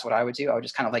 And so that's what I would do. I would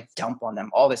just kind of like dump on them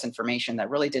all this information that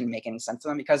really didn't make any sense to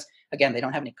them because, again, they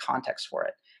don't have any context for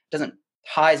it.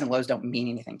 Highs and lows don't mean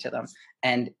anything to them.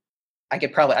 And I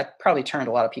probably turned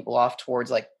a lot of people off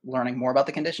towards like learning more about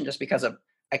the condition just because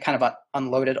I kind of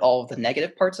unloaded all of the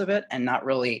negative parts of it and not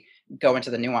really go into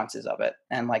the nuances of it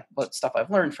and like what stuff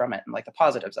I've learned from it and like the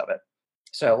positives of it.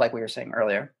 So like we were saying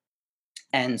earlier.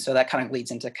 And so that kind of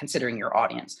leads into considering your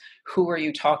audience. Who are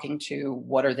you talking to?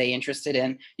 What are they interested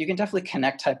in? You can definitely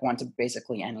connect type 1 to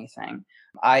basically anything.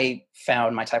 I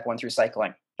found my type 1 through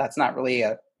cycling. That's not really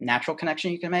a natural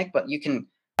connection you can make, but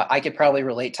I could probably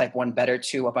relate type 1 better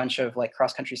to a bunch of like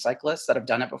cross-country cyclists that have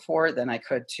done it before than I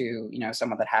could to,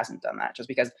 someone that hasn't done that, just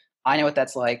because I know what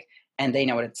that's like and they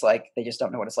know what it's like. They just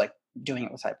don't know what it's like doing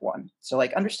it with type 1. So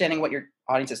like understanding what your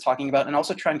audience is talking about and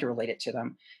also trying to relate it to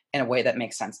them in a way that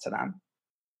makes sense to them.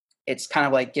 It's kind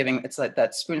of like it's like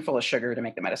that spoonful of sugar to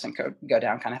make the medicine go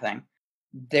down kind of thing.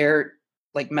 They're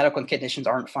like medical conditions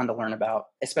aren't fun to learn about,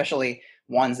 especially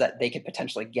ones that they could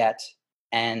potentially get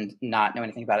and not know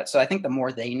anything about it. So I think the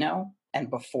more they know and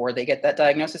before they get that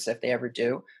diagnosis, if they ever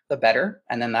do, the better.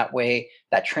 And then that way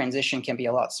that transition can be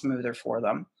a lot smoother for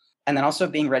them. And then also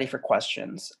being ready for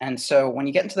questions. And so when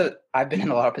you get I've been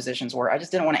in a lot of positions where I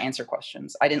just didn't want to answer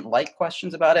questions. I didn't like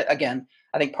questions about it. Again,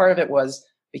 I think part of it was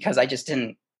because I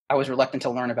was reluctant to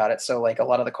learn about it. So like a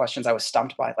lot of the questions I was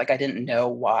stumped by, like I didn't know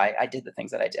why I did the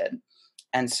things that I did.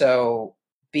 And so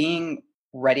being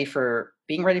ready for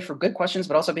good questions,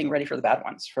 but also being ready for the bad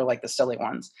ones, for like the silly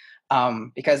ones.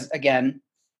 Because again,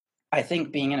 I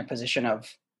think being in a position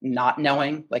of not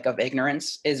knowing, like of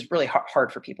ignorance, is really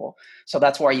hard for people. So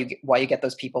that's why you get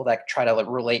those people that try to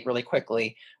relate really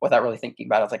quickly without really thinking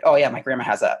about it. It's like, oh yeah, my grandma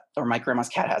has that, or my grandma's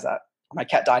cat has that, or my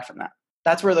cat died from that.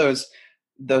 That's where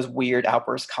those weird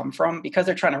outbursts come from, because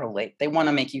they're trying to relate. They want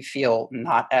to make you feel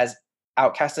not as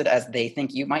outcasted as they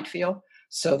think you might feel.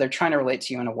 So they're trying to relate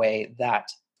to you in a way that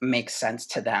makes sense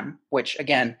to them, which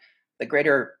again, the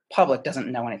greater public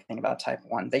doesn't know anything about type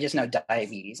 1. They just know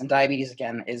diabetes. And diabetes,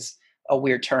 again, is a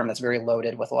weird term that's very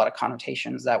loaded with a lot of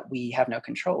connotations that we have no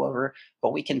control over,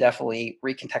 but we can definitely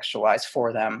recontextualize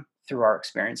for them through our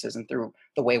experiences and through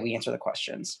the way we answer the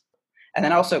questions. And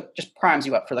then also just primes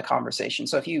you up for the conversation.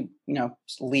 So if you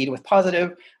lead with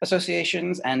positive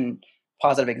associations and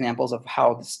positive examples of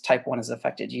how this type 1 has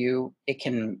affected you, it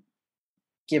can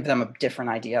give them a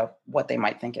different idea of what they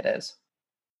might think it is.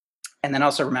 And then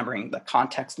also remembering the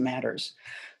context matters.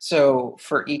 So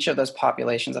for each of those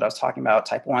populations that I was talking about,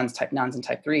 type 1s, type nuns, and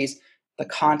type 3s, the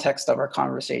context of our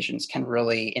conversations can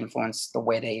really influence the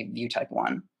way they view type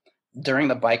 1. During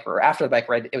the bike or after the bike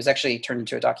ride, it was actually turned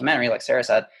into a documentary, like Sarah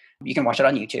said. You can watch it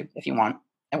on YouTube if you want.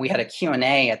 And we had a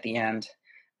Q&A at the end.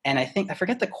 And I think, I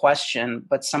forget the question,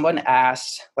 but someone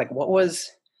asked like, what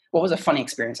was a funny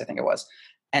experience? I think it was.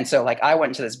 And so like, I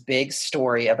went into this big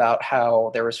story about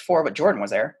how there was 4, but Jordan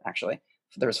was there actually.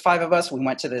 There was 5 of us. We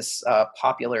went to this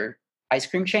popular ice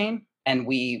cream chain, and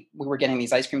we were getting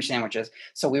these ice cream sandwiches.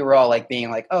 So we were all like being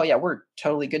like, oh yeah, we're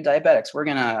totally good diabetics. We're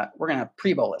gonna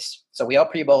pre-bolus. So we all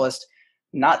pre-bolused,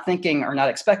 not thinking or not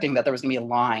expecting that there was gonna be a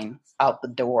line out the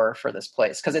door for this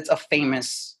place, because it's a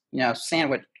famous,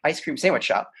 ice cream sandwich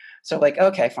shop. So like,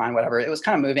 okay, fine, whatever. It was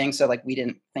kind of moving, so like we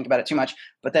didn't think about it too much.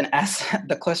 But then as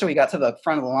the closer we got to the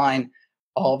front of the line,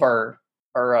 all of our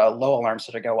low alarms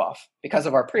started to go off because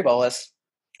of our pre-bolus.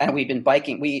 And we'd been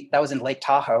biking. That was in Lake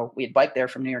Tahoe. We had biked there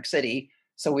from New York City,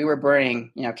 so we were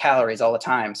burning calories all the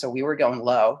time. So we were going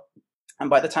low. And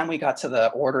by the time we got to the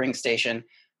ordering station,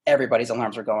 everybody's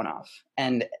alarms were going off.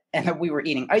 And then we were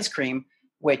eating ice cream,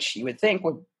 which you would think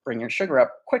would bring your sugar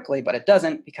up quickly, but it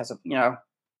doesn't, because of,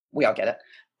 we all get it.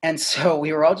 And so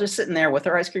we were all just sitting there with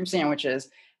our ice cream sandwiches,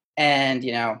 and,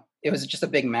 it was just a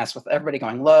big mess with everybody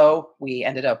going low. We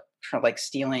ended up like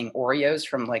stealing Oreos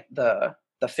from like the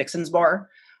Fixins bar,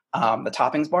 the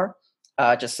toppings bar,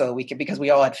 just so we could, because we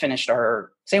all had finished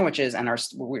our sandwiches and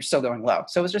we were still going low.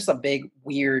 So it was just a big,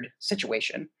 weird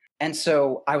situation. And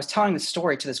so I was telling the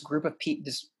story to this group of people,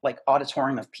 this like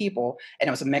auditorium of people, and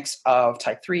it was a mix of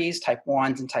type 3s, type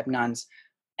 1s, and type nuns.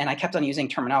 And I kept on using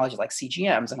terminology like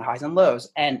CGMs and highs and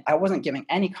lows, and I wasn't giving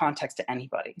any context to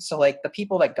anybody. So like the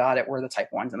people that got it were the type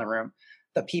 1s in the room.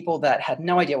 The people that had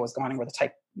no idea what was going on were the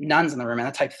type nuns in the room, and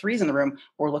the type 3s in the room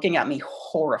were looking at me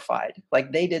horrified.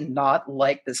 Like they did not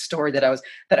like the story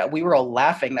that we were all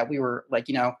laughing, that we were like,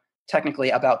 technically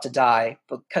about to die,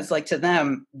 because like to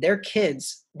them, their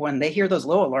kids, when they hear those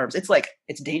low alarms, it's like,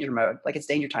 it's danger mode. Like it's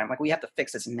danger time. Like we have to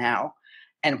fix this now.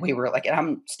 And we were like, and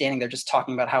I'm standing there just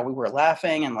talking about how we were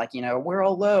laughing and like, we're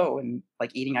all low and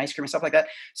like eating ice cream and stuff like that.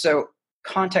 So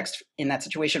context in that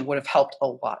situation would have helped a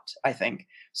lot, I think.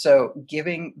 So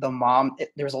giving the mom,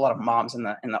 there was a lot of moms in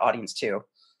the audience too.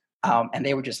 And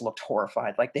they were just looked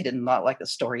horrified. Like they did not like the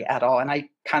story at all. And I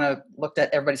kind of looked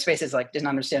at everybody's faces, like didn't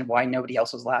understand why nobody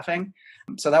else was laughing.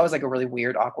 So that was like a really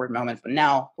weird, awkward moment. But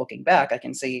now looking back, I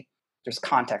can see there's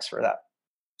context for that.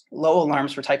 Low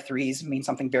alarms for type 3s mean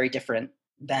something very different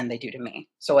than they do to me.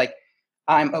 So like,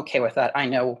 I'm okay with that. I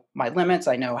know my limits.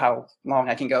 I know how long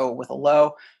I can go with a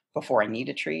low before I need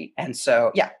to treat. And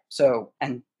so, yeah. So,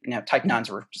 and type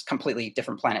nuns were just completely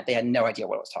different planet. They had no idea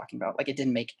what I was talking about. Like it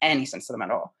didn't make any sense to them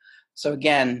at all. So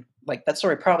again, like that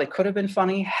story probably could have been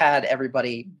funny had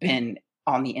everybody been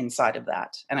on the inside of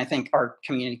that. And I think our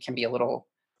community can be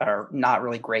are not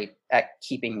really great at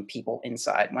keeping people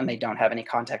inside when they don't have any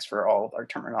context for all of our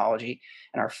terminology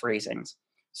and our phrasings.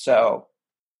 So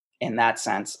in that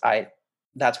sense,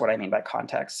 that's what I mean by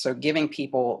context. So giving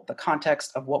people the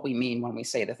context of what we mean when we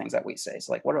say the things that we say.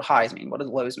 So like, what do highs mean? What do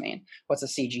lows mean? What's a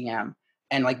CGM?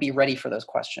 And like, be ready for those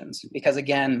questions. Because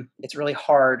again, it's really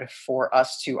hard for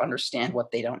us to understand what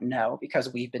they don't know,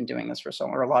 because we've been doing this for so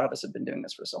long, or a lot of us have been doing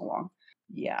this for so long.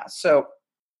 Yeah. So,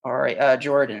 all right,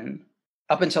 Jordan,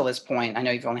 up until this point, I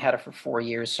know you've only had it for 4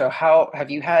 years. So how have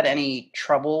you had any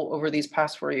trouble over these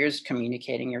past 4 years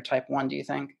communicating your type 1, do you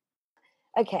think?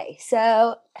 Okay,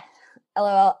 so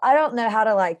LOL, I don't know how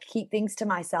to like keep things to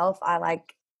myself. I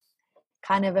like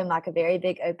kind of am like a very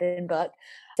big open book.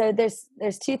 So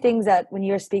there's 2 things that when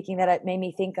you were speaking that it made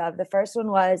me think of. The first one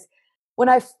was when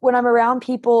I'm around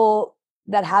people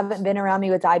that haven't been around me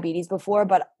with diabetes before,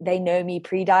 but they know me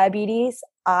pre-diabetes,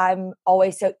 I'm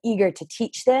always so eager to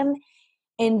teach them.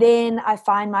 And then I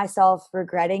find myself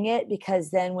regretting it,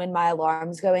 because then when my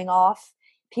alarm's going off,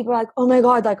 people are like, oh my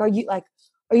God, like, are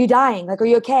you dying? Like, are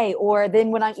you okay? Or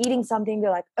then when I'm eating something,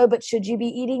 they're like, oh, but should you be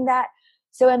eating that?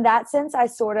 So in that sense, I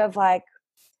sort of like,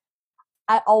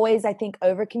 I always, I think,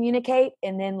 over communicate.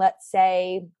 And then let's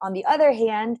say on the other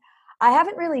hand, I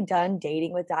haven't really done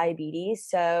dating with diabetes.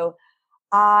 So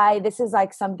this is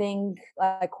like something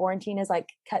like quarantine has like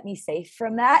kept me safe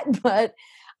from that. But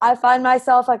I find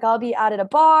myself like, I'll be out at a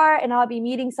bar and I'll be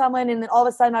meeting someone, and then all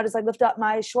of a sudden I'll just like lift up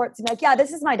my shorts and be like, yeah,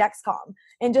 this is my Dexcom,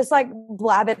 and just like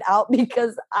blab it out,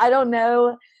 because I don't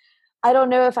know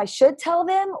if I should tell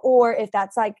them, or if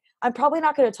that's like, I'm probably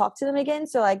not going to talk to them again.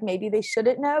 So like maybe they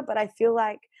shouldn't know, but I feel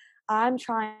like I'm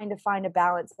trying to find a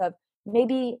balance of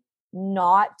maybe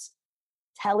not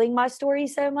telling my story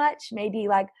so much, maybe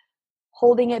like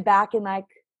holding it back and like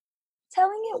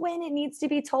telling it when it needs to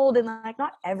be told. And like,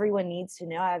 not everyone needs to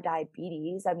know I have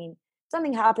diabetes. I mean,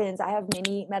 something happens, I have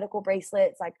many medical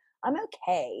bracelets, like I'm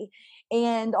okay.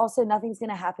 And also nothing's going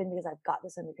to happen because I've got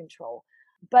this under control.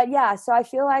 But yeah, so I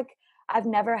feel like I've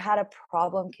never had a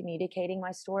problem communicating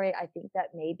my story. I think that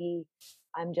maybe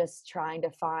I'm just trying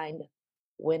to find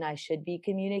when I should be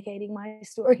communicating my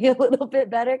story a little bit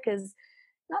better, because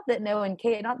not that no one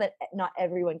cares, not that not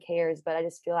everyone cares, but I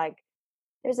just feel like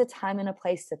there's a time and a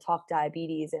place to talk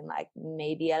diabetes, and like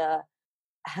maybe at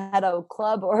a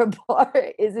club or a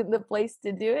bar isn't the place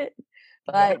to do it.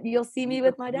 But you'll see me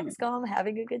with my Dexcom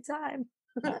having a good time.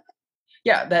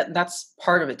 Yeah, that's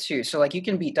part of it too. So like you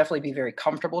can definitely be very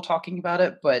comfortable talking about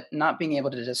it, but not being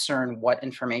able to discern what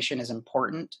information is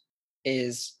important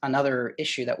is another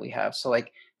issue that we have. So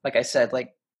like I said,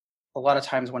 like a lot of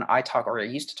times when I talk, or I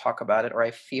used to talk about it, or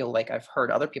I feel like I've heard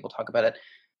other people talk about it,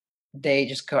 they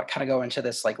just kind of go into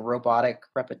this like robotic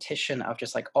repetition of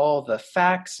just like all the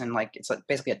facts, and like it's like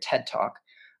basically a TED talk,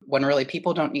 when really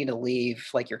people don't need to leave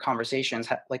like your conversations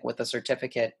like with a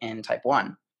certificate in type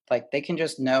 1. Like they can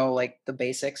just know like the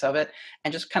basics of it,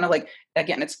 and just kind of like,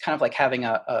 again, it's kind of like having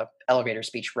a elevator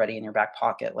speech ready in your back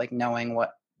pocket, like knowing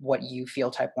what you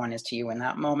feel type 1 is to you in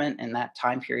that moment, in that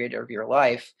time period of your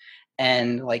life,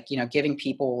 and like, giving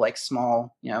people like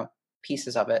small,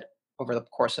 pieces of it over the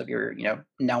course of your,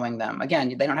 knowing them.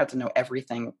 Again, they don't have to know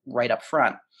everything right up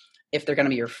front. If they're going to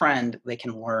be your friend, they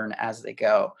can learn as they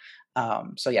go.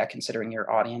 So yeah, considering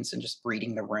your audience and just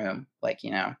reading the room, like,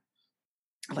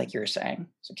 like you're saying.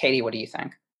 So Katie, what do you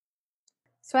think?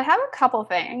 So I have a couple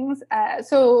things.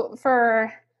 So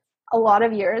for a lot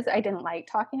of years, I didn't like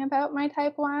talking about my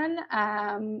type 1.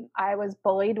 I was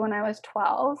bullied when I was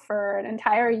 12 for an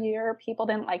entire year. People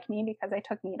didn't like me because I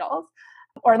took needles,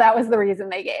 or that was the reason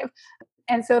they gave.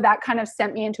 And so that kind of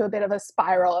sent me into a bit of a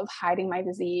spiral of hiding my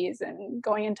disease and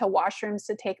going into washrooms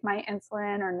to take my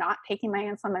insulin, or not taking my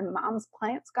insulin. My mom's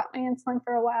plants got my insulin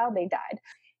for a while. They died.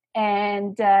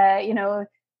 And,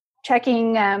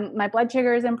 checking my blood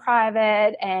sugars in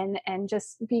private, and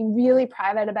just being really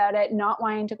private about it, not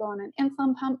wanting to go on an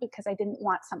insulin pump because I didn't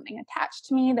want something attached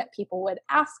to me that people would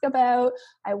ask about.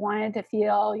 I wanted to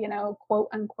feel, quote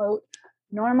unquote,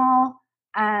 normal.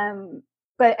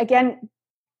 But again,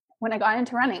 when I got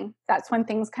into running, that's when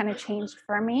things kind of changed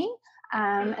for me.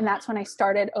 And that's when I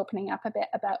started opening up a bit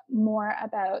more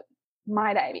about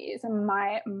my diabetes and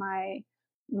my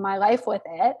life with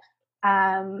it.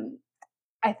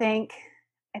 I think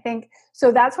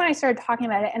so that's when I started talking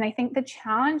about it. And I think the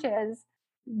challenge is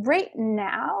right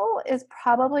now is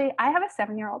probably, I have a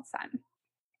 7-year-old son,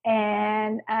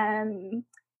 and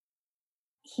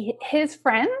his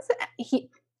friends,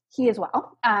 he as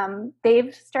well,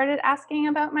 they've started asking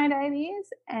about my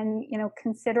diabetes. And,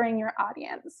 considering your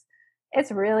audience,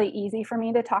 it's really easy for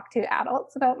me to talk to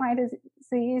adults about my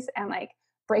disease and like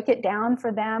break it down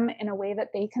for them in a way that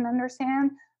they can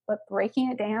understand. But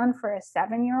breaking it down for a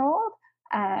 7-year-old,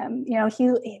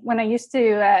 when I used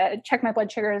to check my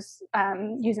blood sugars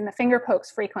using the finger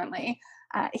pokes frequently,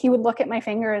 he would look at my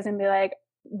fingers and be like,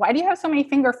 "Why do you have so many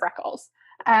finger freckles?"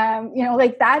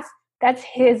 Like that's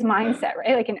his mindset,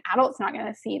 right? Like an adult's not going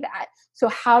to see that. So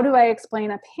how do I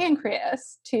explain a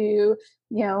pancreas to,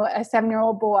 a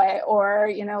 7-year-old boy? Or,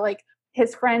 like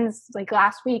his friends, like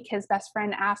last week, his best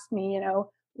friend asked me,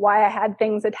 why I had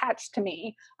things attached to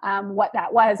me, what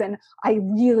that was. And I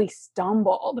really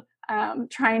stumbled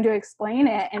trying to explain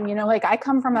it. And, like I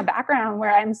come from a background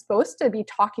where I'm supposed to be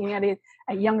talking at a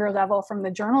younger level from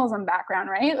the journalism background,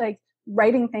 right? Like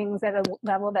writing things at a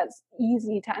level that's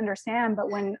easy to understand. But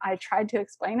when I tried to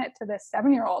explain it to this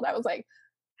 7-year-old, I was like,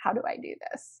 how do I do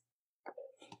this?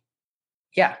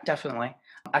 Yeah, definitely.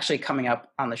 Actually, coming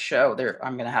up on the show,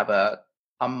 I'm going to have a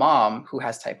mom who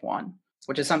has type 1,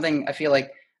 which is something I feel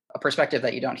like a perspective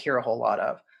that you don't hear a whole lot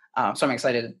of. So I'm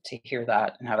excited to hear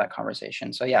that and have that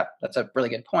conversation. So yeah, that's a really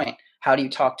good point. How do you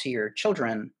talk to your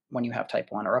children when you have type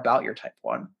 1, or about your type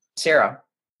 1? Sarah,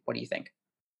 what do you think?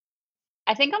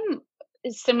 I think I'm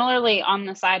similarly on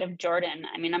the side of Jordan.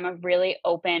 I mean, I'm a really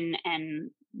open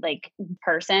and like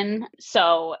person.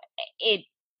 So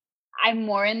I'm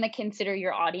more in the consider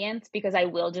your audience, because I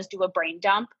will just do a brain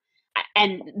dump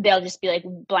and they'll just be like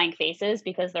blank faces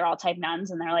because they're all type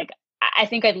nuns. And they're like, I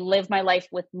think I'd live my life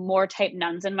with more type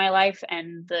nuns in my life.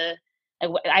 And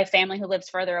I have family who lives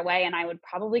further away, and I would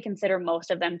probably consider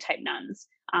most of them type nuns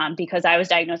because I was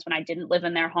diagnosed when I didn't live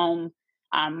in their home.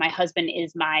 My husband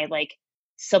is my like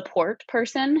support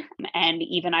person. And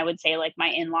even I would say like my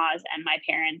in-laws and my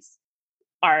parents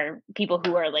are people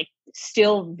who are like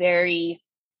still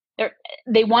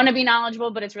they want to be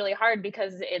knowledgeable, but it's really hard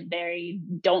because they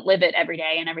don't live it every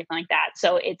day and everything like that.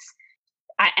 So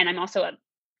I'm also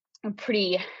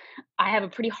I have a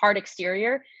pretty hard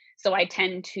exterior. So I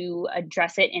tend to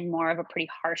address it in more of a pretty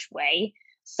harsh way.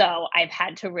 So I've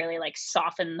had to really like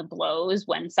soften the blows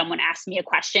when someone asks me a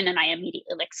question and I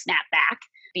immediately like snap back,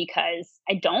 because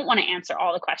I don't want to answer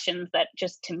all the questions that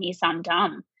just to me sound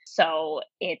dumb. So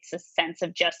it's a sense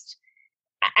of just,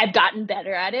 I've gotten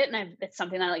better at it, and it's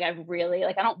something that like I've really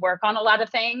like, I don't work on a lot of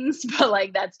things, but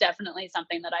like that's definitely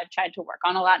something that I've tried to work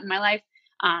on a lot in my life.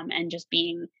 And just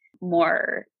being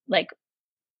more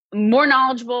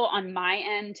knowledgeable on my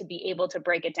end to be able to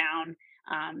break it down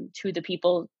to the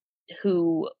people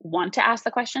who want to ask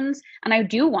the questions. And I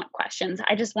do want questions.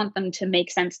 I just want them to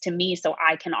make sense to me, so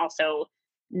I can also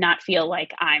not feel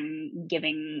like I'm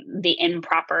giving the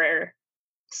improper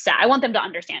set. I want them to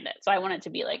understand it. So I want it to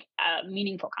be like a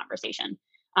meaningful conversation,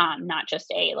 not just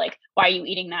a like, why are you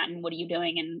eating that and what are you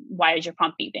doing and why is your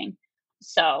pump beeping?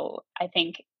 So I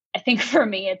think for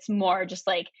me, it's more just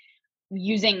like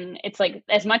it's like,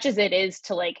 as much as it is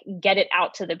to like get it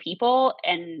out to the people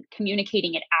and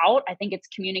communicating it out, I think it's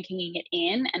communicating it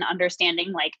in and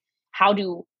understanding like how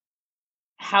do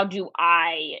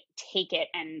I take it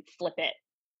and flip it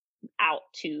out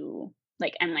to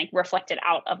like, and like reflect it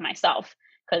out of myself.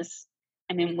 Because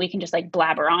I mean, we can just like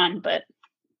blabber on, but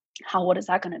what is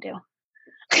that going to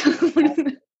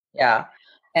do? Yeah.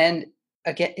 And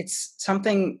again, it's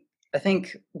something I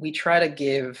think we try to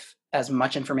give as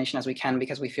much information as we can,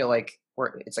 because we feel like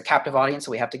it's a captive audience.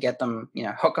 So we have to get them,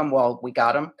 hook them while we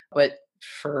got them. But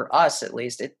for us, at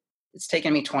least, it's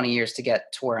taken me 20 years to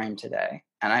get to where I am today.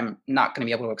 And I'm not going to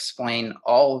be able to explain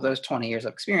all of those 20 years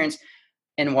of experience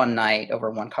in one night over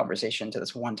one conversation to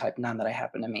this one type nun that I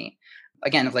happen to meet.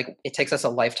 Again, it's like it takes us a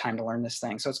lifetime to learn this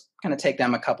thing. So it's going to take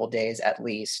them a couple days at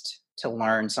least to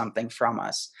learn something from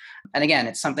us. And again,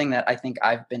 it's something that I think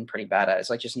I've been pretty bad at. It's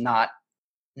like just not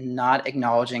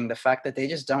acknowledging the fact that they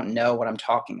just don't know what I'm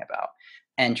talking about,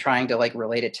 and trying to like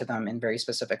relate it to them in very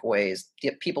specific ways.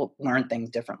 People learn things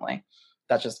differently.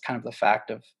 That's just kind of the fact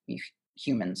of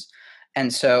humans.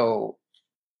 And so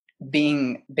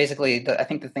being basically I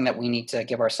think the thing that we need to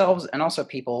give ourselves and also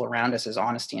people around us is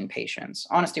honesty and patience.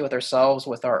 Honesty with ourselves,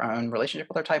 with our own relationship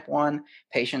with our type 1,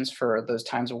 patience for those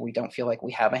times where we don't feel like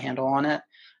we have a handle on it,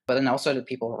 but then also to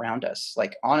people around us,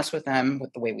 like honest with them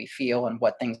with the way we feel and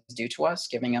what things do to us,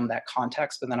 giving them that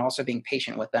context, but then also being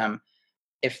patient with them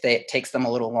if it takes them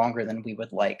a little longer than we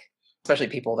would like, especially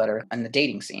people that are in the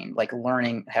dating scene, like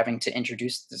having to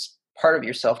introduce this part of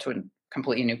yourself to a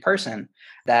completely new person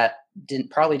that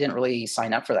probably didn't really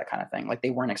sign up for that kind of thing. Like they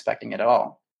weren't expecting it at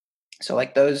all. So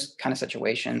like those kind of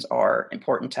situations are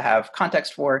important to have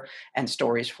context for and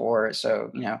stories for.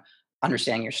 So,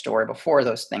 understanding your story before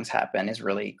those things happen is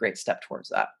really a great step towards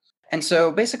that. And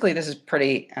so basically this is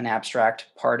pretty an abstract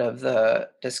part of the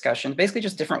discussion, basically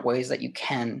just different ways that you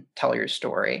can tell your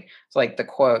story. It's like the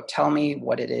quote, "Tell me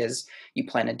what it is you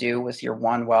plan to do with your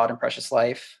one wild and precious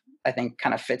life," I think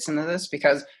kind of fits into this,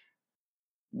 because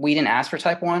we didn't ask for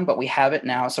type 1, but we have it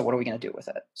now. So what are we going to do with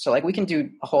it? So like we can do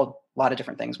a whole lot of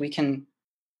different things. We can,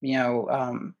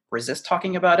 resist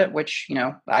talking about it, which,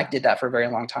 I did that for a very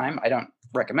long time. I don't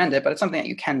recommend it, but it's something that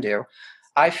you can do.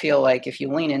 I feel like if you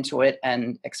lean into it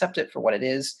and accept it for what it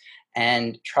is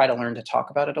and try to learn to talk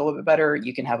about it a little bit better,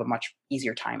 you can have a much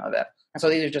easier time of it. And so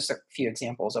these are just a few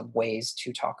examples of ways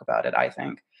to talk about it. I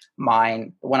think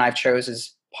the one I've chose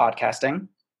is podcasting.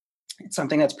 It's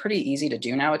something that's pretty easy to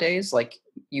do nowadays. Like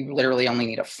you literally only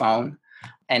need a phone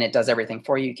and it does everything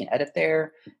for you. You can edit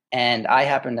there. And I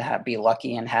happen to be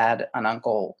lucky and have an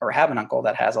uncle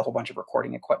that has a whole bunch of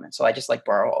recording equipment. So I just like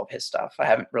borrow all of his stuff. I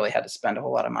haven't really had to spend a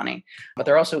whole lot of money, but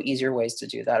there are also easier ways to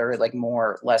do that, or like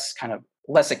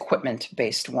less equipment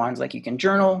based ones. Like you can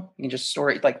journal, you can just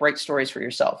write stories for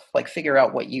yourself, like figure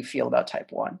out what you feel about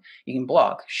type 1. You can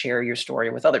blog, share your story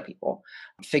with other people,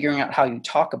 figuring out how you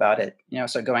talk about it,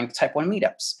 so going to type 1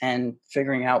 meetups and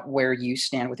figuring out where you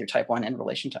stand with your type 1 in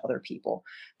relation to other people.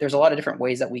 There's a lot of different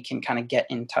ways that we can kind of get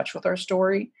in touch with our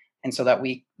story. And so that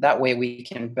way we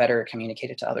can better communicate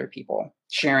it to other people.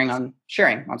 Sharing on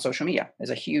social media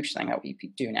is a huge thing that we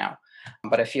do now.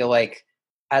 But I feel like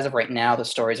as of right now, the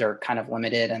stories are kind of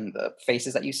limited and the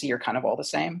faces that you see are kind of all the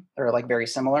same. They're like very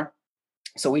similar.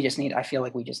 So I feel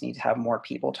like we just need to have more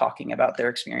people talking about their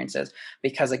experiences,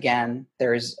 because again,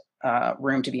 there's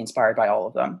room to be inspired by all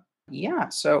of them.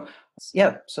 So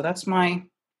that's my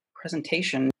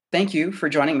presentation. Thank you for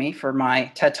joining me for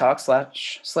my TED Talk /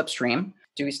 Slipstream.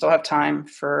 Do we still have time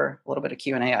for a little bit of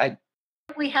Q&A?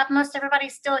 We have most everybody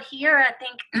still here. I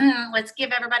think let's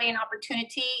give everybody an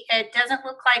opportunity. It doesn't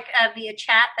look like via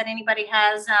chat that anybody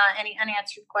has any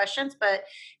unanswered questions, but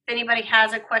if anybody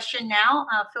has a question now,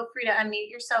 feel free to unmute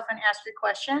yourself and ask your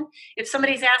question. If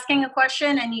somebody's asking a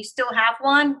question and you still have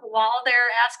one while they're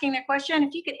asking their question,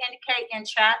 if you could indicate in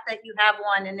chat that you have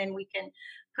one, and then we can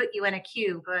put you in a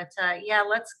queue. But yeah,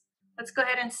 let's go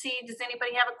ahead and see. Does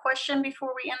anybody have a question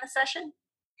before we end the session?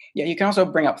 Yeah, you can also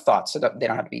bring up thoughts so that they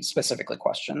don't have to be specifically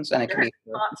questions, and it can be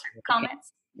thoughts or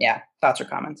comments. Yeah, thoughts or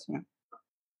comments. Yeah.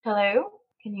 Hello,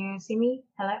 can you see me?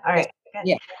 Hello. All right. Good.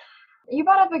 Yeah. You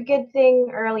brought up a good thing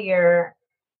earlier.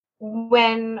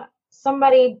 When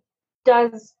somebody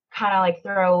does kind of like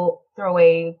throw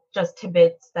away just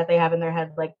tidbits that they have in their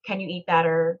head, like, can you eat that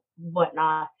or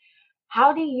whatnot?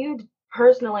 How do you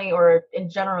personally or in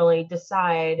generally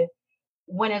decide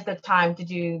when is the time to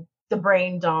do the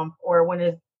brain dump, or when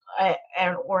is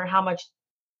or how much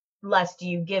less do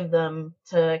you give them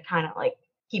to kind of like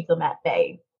keep them at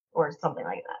bay or something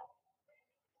like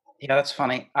that? Yeah, that's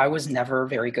funny. I was never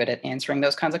very good at answering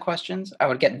those kinds of questions. I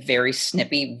would get very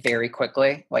snippy very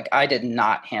quickly. Like, I did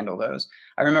not handle those.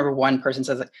 I remember one person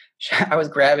says, like, I was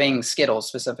grabbing Skittles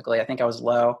specifically. I think I was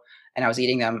low and I was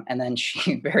eating them. And then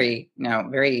she very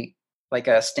like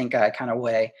a stink eye kind of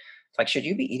way, like, should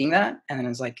you be eating that? And then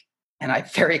it's like, and I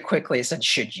very quickly said,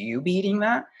 should you be eating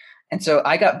that? And so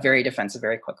I got very defensive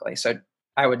very quickly. So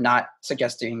I would not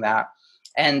suggest doing that.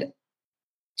 And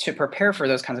to prepare for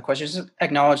those kinds of questions, just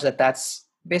acknowledge that that's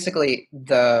basically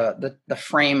the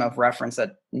frame of reference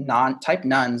that type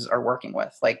nones are working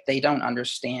with. Like, they don't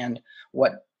understand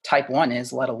what type 1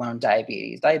 is, let alone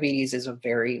diabetes. Diabetes is a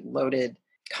very loaded,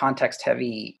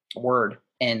 context-heavy word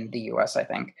in the US, I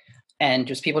think. And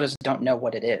just people just don't know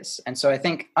what it is. And so I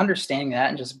think understanding that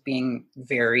and just being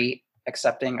very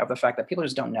accepting of the fact that people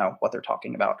just don't know what they're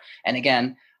talking about. And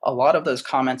again, a lot of those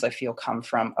comments I feel come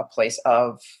from a place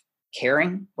of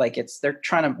caring. Like, they're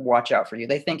trying to watch out for you.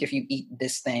 They think if you eat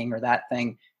this thing or that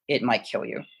thing, it might kill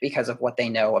you because of what they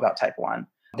know about type 1.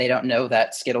 They don't know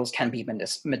that Skittles can be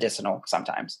medicinal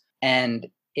sometimes. And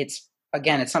it's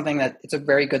something that it's a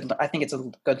very good, I think it's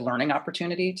a good learning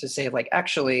opportunity to say, like,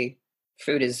 actually,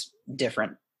 food is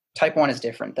different. Type 1 is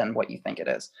different than what you think it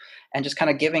is. And just kind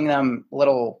of giving them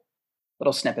little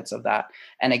snippets of that.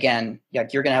 And again, yeah,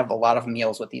 you're going to have a lot of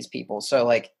meals with these people. So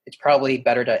like, it's probably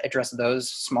better to address those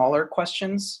smaller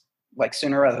questions like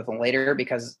sooner rather than later,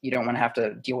 because you don't want to have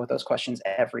to deal with those questions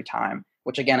every time,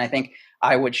 which again, I think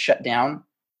I would shut down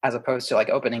as opposed to like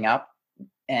opening up.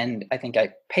 And I think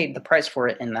I paid the price for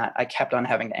it in that I kept on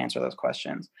having to answer those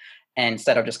questions, and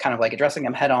instead of just kind of like addressing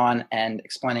them head on and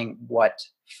explaining what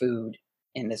food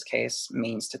in this case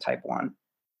means to type 1.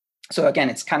 So again,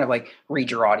 it's kind of like,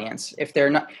 read your audience. If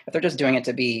they're just doing it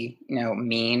to be,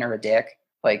 mean or a dick,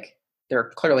 like, they're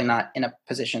clearly not in a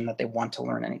position that they want to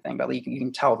learn anything, but you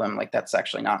can tell them, like, that's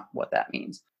actually not what that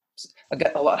means.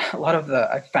 A lot of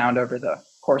I found over the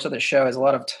course of the show is a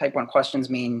lot of type 1 questions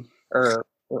mean or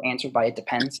answered by it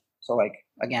depends. So like,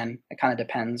 again, it kind of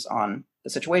depends on the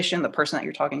situation, the person that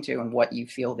you're talking to, and what you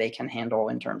feel they can handle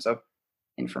in terms of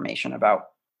information about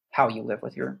how you live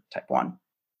with your type 1.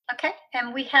 Okay,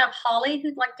 and we have Holly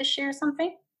who'd like to share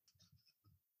something.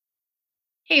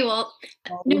 Hey, well,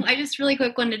 no, I just really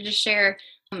quick wanted to share.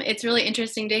 It's really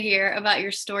interesting to hear about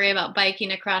your story about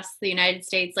biking across the United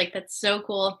States. Like, that's so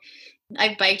cool.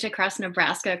 I've biked across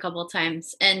Nebraska a couple of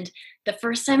times. And the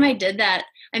first time I did that,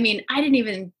 I mean, I didn't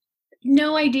even,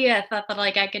 no idea. I thought that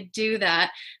like I could do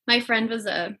that. My friend was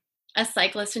a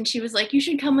cyclist, and she was like, you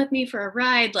should come with me for a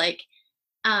ride. Like,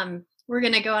 we're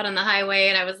going to go out on the highway.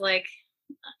 And I was like,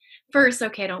 first,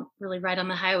 okay, I don't really ride on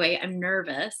the highway. I'm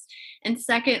nervous. And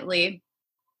secondly,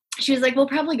 she was like, we'll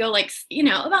probably go like,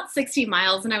 about 60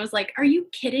 miles. And I was like, are you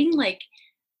kidding? Like,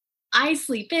 I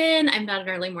sleep in, I'm not an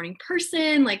early morning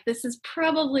person. Like, this is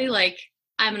probably like,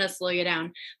 I'm going to slow you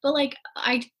down. But like,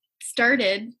 I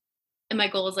started and my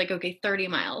goal was like, okay, 30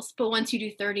 miles. But once you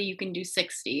do 30, you can do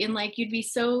 60. And like, you'd be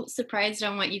so surprised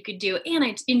on what you could do.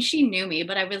 And she knew me,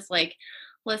 but I was like,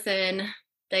 listen,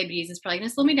 diabetes is probably going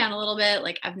to slow me down a little bit.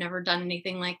 Like, I've never done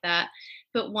anything like that.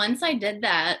 But once I did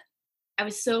that, I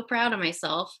was so proud of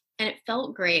myself, and it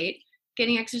felt great.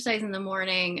 Getting exercise in the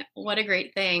morning, what a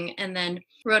great thing. And then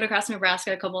rode across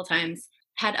Nebraska a couple of times,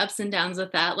 had ups and downs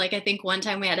with that. Like, I think one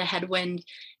time we had a headwind,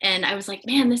 and I was like,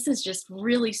 man, this is just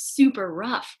really super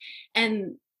rough.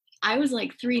 And I was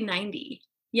like 390.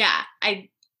 Yeah, I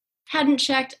hadn't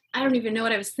checked. I don't even know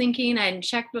what I was thinking. I hadn't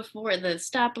checked before the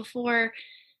stop before.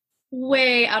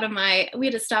 Way out of we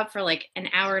had to stop for like an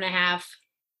hour and a half.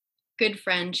 Good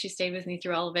friend. She stayed with me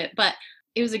through all of it, but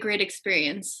it was a great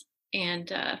experience.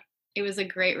 And It was a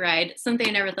great ride. Something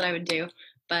I never thought I would do,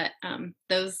 but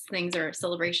those things are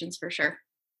celebrations for sure.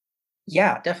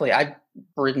 Yeah, definitely. I've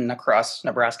ridden across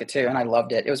Nebraska too, and I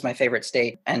loved it. It was my favorite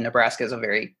state, and Nebraska is a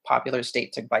very popular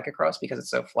state to bike across because it's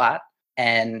so flat.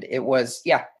 And it was,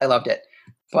 yeah, I loved it.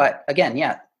 But again,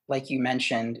 yeah, like you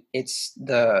mentioned, it's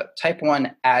the type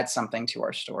 1 adds something to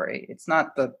our story. It's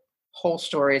not the whole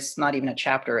story. It's not even a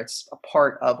chapter. It's a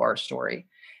part of our story.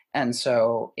 And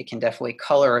so it can definitely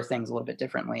color things a little bit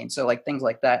differently. And so like things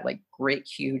like that, like great,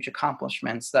 huge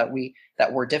accomplishments that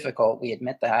were difficult, we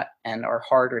admit that, and are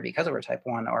harder because of our type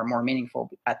 1, are more meaningful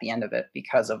at the end of it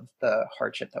because of the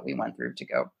hardship that we went through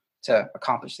to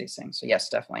accomplish these things. So yes,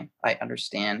 definitely. I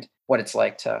understand what it's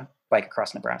like to bike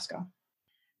across Nebraska.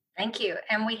 Thank you.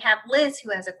 And we have Liz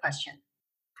who has a question.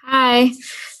 Hi.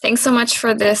 Thanks so much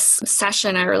for this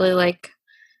session. I really like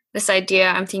this idea.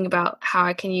 I'm thinking about how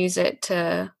I can use it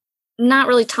to not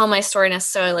really tell my story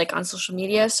necessarily like on social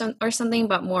media or something,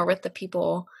 but more with the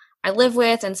people I live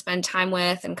with and spend time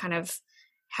with, and kind of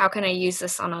how can I use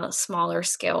this on a smaller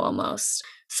scale almost.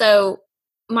 So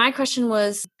my question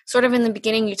was sort of in the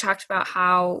beginning, you talked about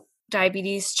how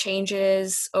diabetes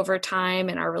changes over time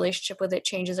and our relationship with it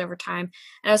changes over time.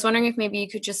 And I was wondering if maybe you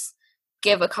could just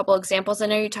give a couple examples. I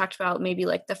know you talked about maybe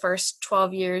like the first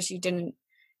 12 years you didn't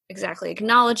exactly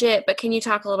acknowledge it, but can you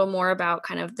talk a little more about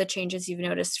kind of the changes you've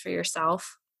noticed for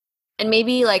yourself, and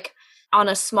maybe like on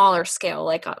a smaller scale,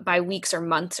 like by weeks or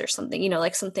months or something,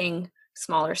 like something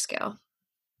smaller scale?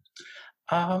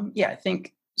 Yeah, I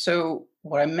think so.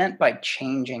 What I meant by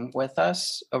changing with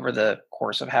us over the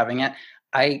course of having it,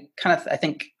 I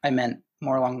think I meant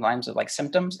more along the lines of like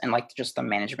symptoms and like just the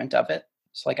management of it.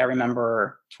 So like I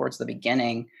remember towards the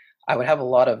beginning, I would have a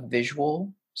lot of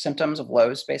visual symptoms of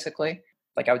lows, basically.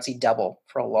 Like I would see double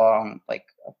for a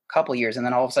couple of years, and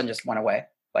then all of a sudden just went away.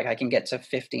 Like I can get to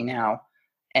 50 now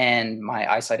and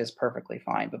my eyesight is perfectly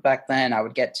fine. But back then I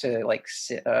would get to like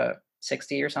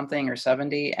 60 or something or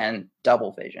 70 and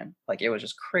double vision. Like it was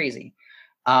just crazy.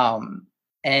 And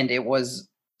it was,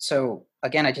 so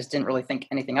again, I just didn't really think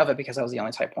anything of it because I was the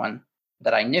only type 1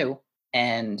 that I knew.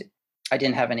 And I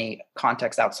didn't have any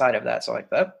context outside of that. So like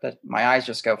that my eyes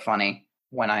just go funny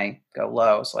when I go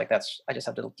low. So like I just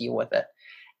have to deal with it.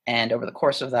 And over the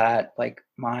course of that, like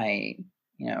my,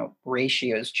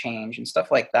 ratios change and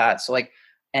stuff like that. So like,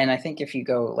 and I think if you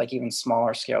go like even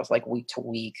smaller scales, like week to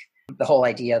week, the whole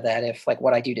idea that if like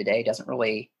what I do today doesn't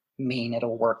really mean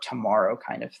it'll work tomorrow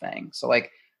kind of thing. So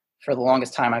like for the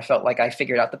longest time, I felt like I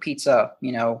figured out the pizza,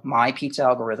 my pizza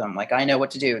algorithm. Like I know what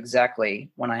to do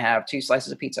exactly when I have 2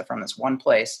 slices of pizza from this one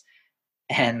place.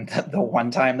 And the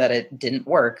one time that it didn't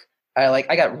work,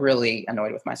 I got really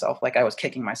annoyed with myself. Like I was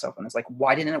kicking myself and it's like,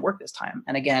 why didn't it work this time?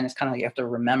 And again, it's kind of like you have to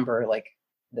remember like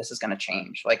this is going to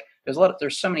change. Like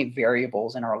there's so many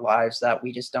variables in our lives that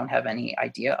we just don't have any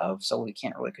idea of. So we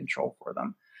can't really control for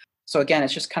them. So again,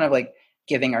 it's just kind of like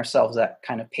giving ourselves that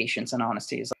kind of patience and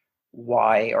honesty. Is like,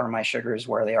 why are my sugars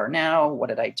where they are now? What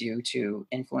did I do to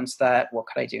influence that? What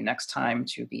could I do next time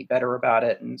to be better about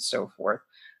it? And so forth.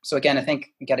 So again, I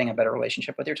think getting a better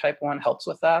relationship with your type 1 helps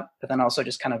with that, but then also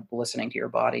just kind of listening to your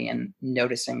body and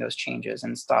noticing those changes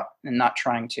and not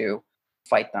trying to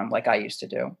fight them like I used to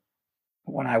do.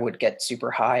 When I would get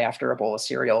super high after a bowl of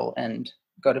cereal and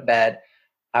go to bed,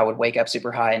 I would wake up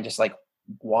super high and just like,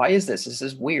 why is this? This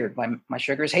is weird. My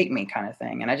sugars hate me kind of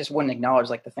thing. And I just wouldn't acknowledge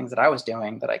like the things that I was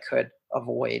doing that I could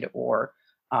avoid or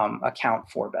account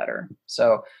for better.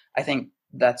 So I think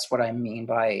that's what I mean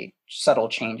by subtle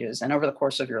changes. And over the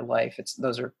course of your life,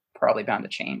 those are probably bound to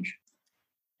change.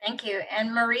 Thank you.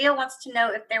 And Maria wants to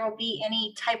know if there will be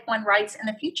any type 1 rides in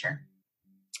the future.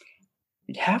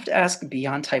 You'd have to ask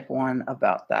Beyond Type 1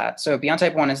 about that. So Beyond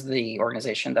Type 1 is the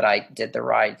organization that I did the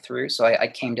ride through. So I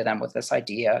came to them with this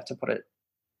idea to put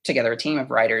together a team of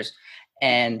riders.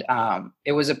 And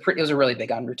it was a really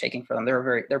big undertaking for them.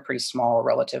 They're pretty small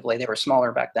relatively. They were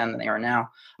smaller back then than they are now,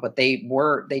 but they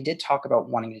did talk about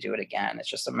wanting to do it again. It's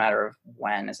just a matter of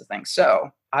when is the thing.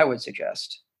 So I would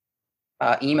suggest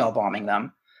email bombing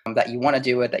them that you want to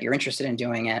do it, that you're interested in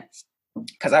doing it,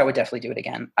 because I would definitely do it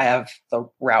again. I have the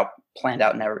route planned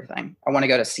out and everything. I want to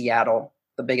go to Seattle,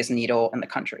 the biggest needle in the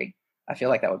country. I feel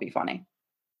like that would be funny.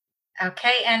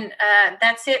 Okay, and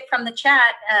that's it from the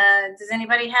chat. Does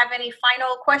anybody have any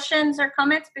final questions or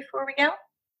comments before we go?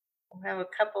 We have a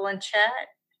couple in chat.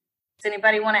 Does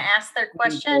anybody want to ask their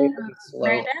question?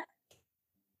 Mary Beth?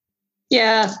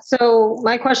 Yeah, so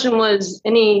my question was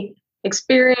any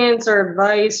experience or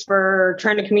advice for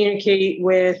trying to communicate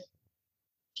with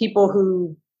people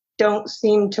who don't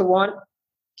seem to want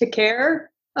to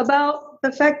care about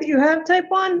the fact that you have type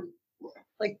 1?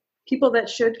 Like people that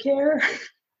should care?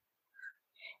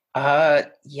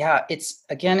 Yeah, it's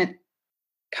again, it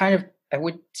kind of, I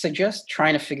would suggest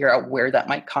trying to figure out where that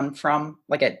might come from.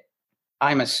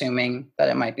 I'm assuming that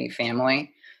it might be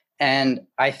family. And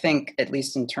I think, at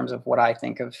least in terms of what I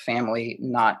think of family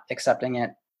not accepting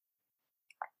it,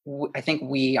 I think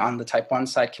we on the type 1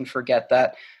 side can forget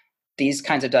that these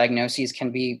kinds of diagnoses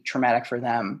can be traumatic for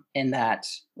them, in that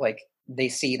like they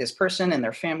see this person in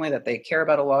their family that they care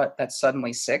about a lot that's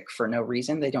suddenly sick for no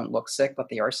reason. They don't look sick, but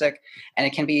they are sick. And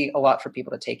it can be a lot for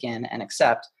people to take in and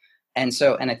accept. And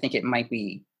I think it might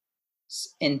be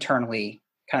internally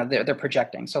kind of they're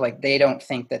projecting. So like they don't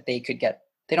think that they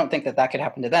don't think that that could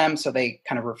happen to them. So they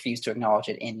kind of refuse to acknowledge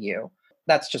it in you.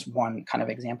 That's just one kind of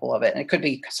example of it. And it could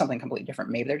be something completely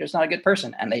different. Maybe they're just not a good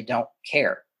person and they don't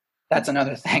care. That's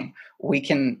another thing.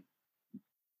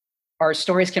 Our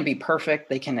stories can be perfect.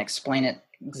 They can explain it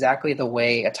exactly the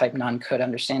way a type none could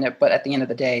understand it. But at the end of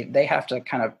the day, they have to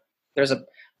there's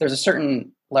a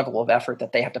certain level of effort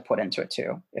that they have to put into it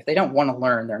too. If they don't want to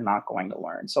learn, they're not going to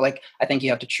learn. So like, I think you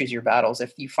have to choose your battles.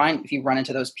 If you run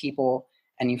into those people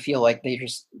and you feel like they're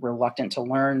just reluctant to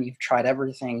learn, you've tried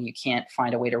everything, you can't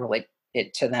find a way to relate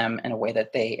it to them in a way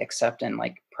that they accept and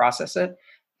like process it,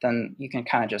 then you can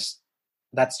kind of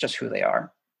that's just who they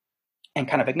are, and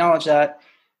kind of acknowledge that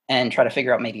and try to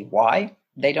figure out maybe why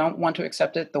they don't want to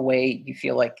accept it the way you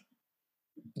feel like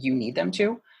you need them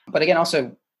to. But again,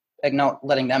 also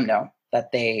letting them know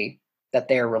that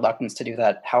their reluctance to do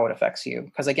that, how it affects you.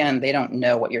 Because again, they don't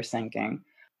know what you're thinking.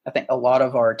 I think a lot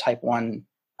of our type 1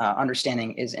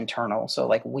 understanding is internal. So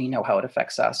like we know how it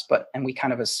affects us, and we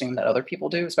kind of assume that other people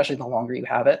do, especially the longer you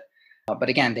have it. But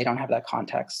again, they don't have that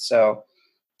context. So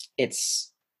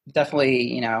it's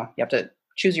definitely, you have to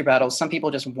choose your battles. Some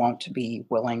people just won't be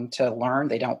willing to learn.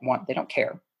 They don't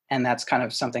care. And that's kind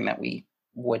of something that we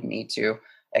would need to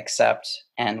accept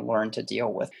and learn to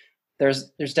deal with.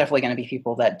 There's definitely going to be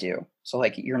people that do. So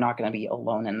like, you're not going to be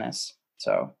alone in this.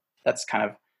 So that's kind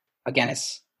of, again,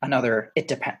 it's another, it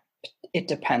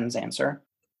depends answer.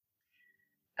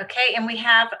 Okay. And we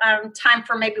have time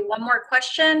for maybe one more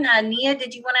question. Nia,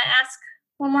 did you want to ask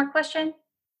one more question?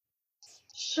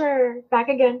 Sure. Back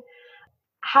again.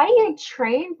 How do you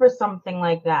train for something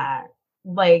like that?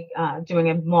 Like doing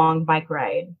a long bike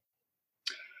ride?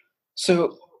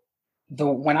 So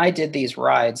when I did these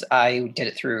rides, I did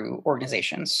it through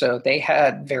organizations. So they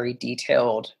had very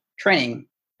detailed training,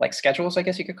 like schedules, I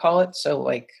guess you could call it. So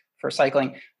like for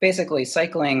cycling, basically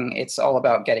cycling, it's all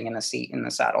about getting in the seat, in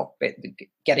the saddle,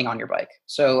 getting on your bike.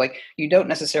 So like you don't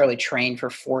necessarily train for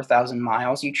 4,000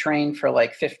 miles. You train for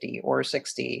like 50 or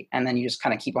 60, and then you just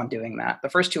kind of keep on doing that. The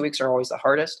first 2 weeks are always the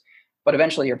hardest, but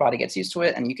eventually your body gets used to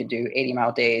it and you can do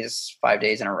 80-mile days, 5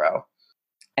 days in a row.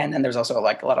 And then there's also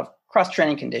like a lot of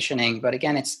cross-training conditioning. But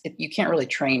again, you can't really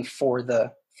train for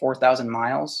the 4,000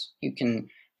 miles. You can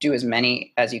do as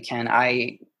many as you can.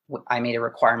 I made a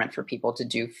requirement for people to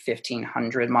do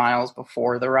 1,500 miles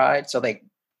before the ride. So the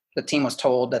team was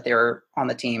told that they were on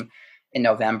the team in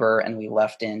November, and we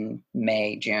left in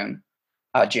June.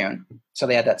 So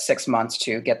they had that 6 months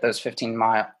to get those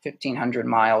 1,500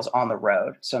 miles on the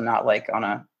road. So not like on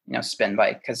a spin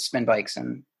bike, because spin bikes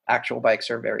and actual bikes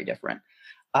are very different.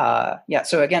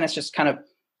 So again, it's just kind of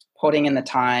putting in the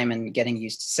time and getting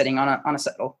used to sitting on a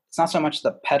saddle. It's not so much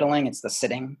the pedaling, it's the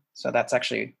sitting. So that's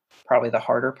actually probably the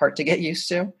harder part to get used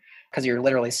to, because you're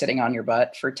literally sitting on your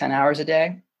butt for 10 hours a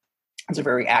day. It's a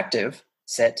very active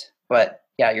sit, but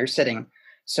yeah, you're sitting.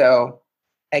 So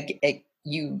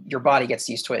your body gets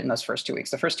used to it in those first 2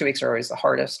 weeks. The first 2 weeks are always the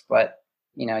hardest, but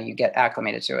you get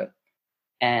acclimated to it.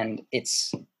 And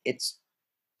it's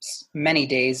many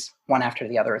days, one after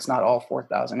the other. It's not all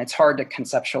 4,000. It's hard to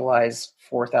conceptualize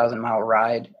 4,000-mile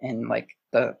ride in like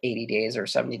the 80 days or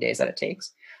 70 days that it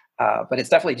takes. But it's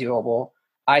definitely doable.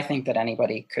 I think that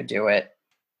anybody could do it.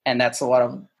 And that's a lot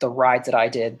of the rides that I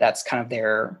did. That's kind of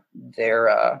their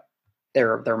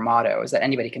motto, is that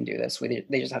anybody can do this.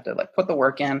 They just have to like put the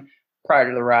work in prior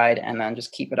to the ride and then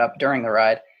just keep it up during the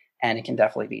ride, and it can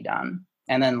definitely be done.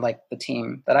 And then like the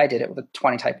team that I did it with, the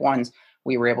 20 type 1s,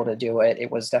 we were able to do it.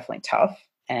 It was definitely tough.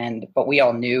 But we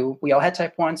all had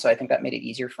type 1. So I think that made it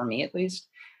easier for me, at least.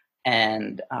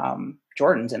 And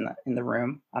Jordan's in the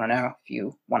room. I don't know if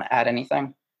you want to add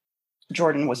anything.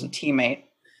 Jordan was a teammate.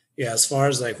 Yeah, as far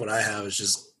as like what I have is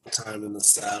just time in the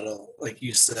saddle. Like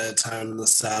you said, time in the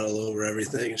saddle over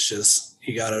everything. It's just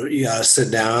you gotta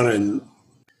sit down and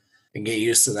get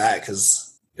used to that,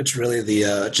 because it's really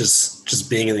the just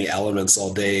being in the elements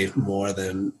all day more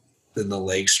than the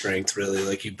leg strength, really.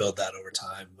 Like you build that over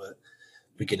time, but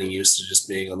getting used to just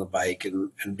being on the bike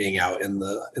and being out in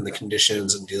the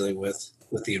conditions and dealing with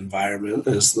the environment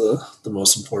is the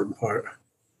most important part.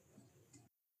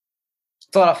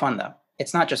 It's a lot of fun though.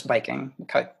 It's not just biking.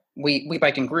 We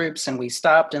biked in groups and we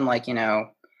stopped and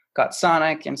got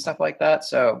Sonic and stuff like that.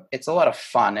 So it's a lot of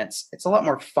fun. It's a lot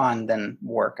more fun than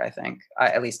work, I think.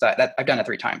 I've done it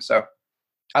 3 times, so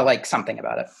I like something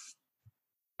about it.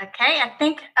 Okay, I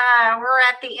think we're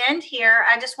at the end here.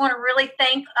 I just want to really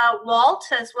thank Walt,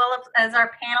 as well as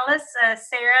our panelists,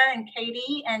 Sarah and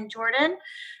Katie and Jordan,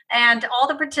 and all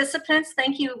the participants.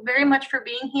 Thank you very much for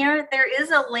being here. There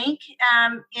is a link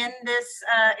in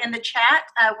the chat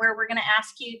where we're going to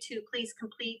ask you to please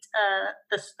complete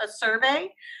a survey.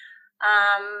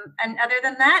 And other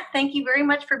than that, thank you very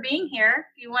much for being here.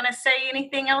 You want to say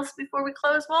anything else before we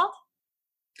close, Walt?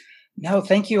 No,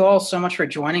 thank you all so much for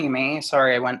joining me.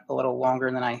 Sorry I went a little longer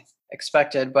than I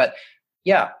expected, but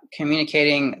yeah,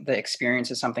 communicating the experience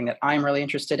is something that I'm really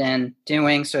interested in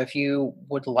doing. So if you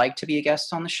would like to be a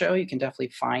guest on the show, you can definitely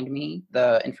find me,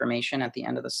 the information at the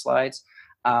end of the slides.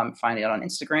 Find it on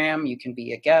Instagram. You can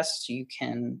be a guest. You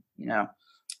can,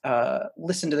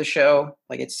 listen to the show.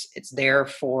 It's there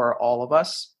for all of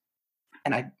us.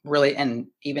 And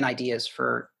even ideas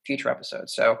for future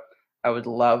episodes. So I would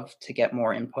love to get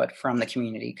more input from the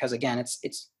community, because again,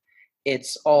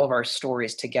 it's all of our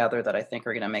stories together that I think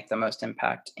are going to make the most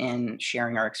impact in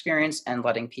sharing our experience and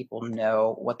letting people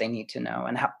know what they need to know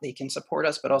and how they can support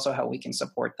us, but also how we can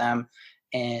support them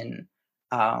and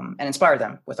inspire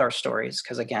them with our stories.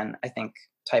 Because again, I think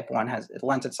Type 1 it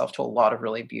lends itself to a lot of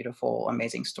really beautiful,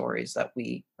 amazing stories that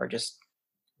we just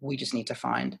need to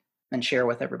find and share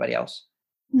with everybody else.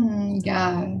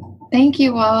 Yeah. Thank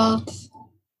you, Walt.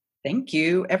 Thank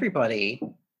you, everybody.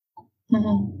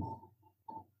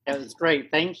 That was great.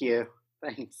 Thank you.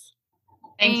 Thanks.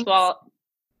 Thanks, Walt.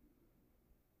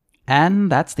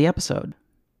 And that's the episode.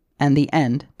 And the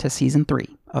end to Season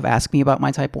 3 of Ask Me About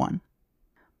My Type 1.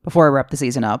 Before I wrap the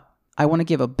season up, I want to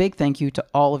give a big thank you to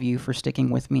all of you for sticking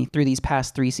with me through these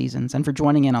past 3 seasons and for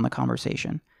joining in on the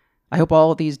conversation. I hope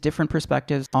all of these different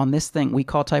perspectives on this thing we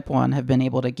call Type 1 have been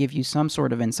able to give you some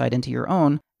sort of insight into your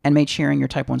own and made sharing your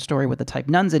Type 1 story with the Type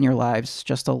Nuns in your lives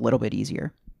just a little bit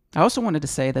easier. I also wanted to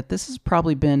say that this has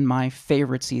probably been my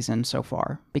favorite season so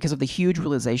far because of the huge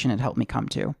realization it helped me come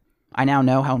to. I now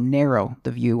know how narrow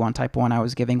the view on Type 1 I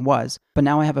was giving was, but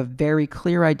now I have a very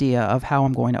clear idea of how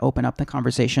I'm going to open up the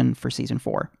conversation for Season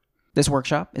 4. This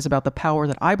workshop is about the power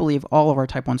that I believe all of our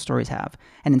Type 1 stories have,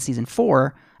 and in Season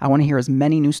 4, I want to hear as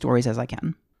many new stories as I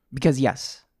can. Because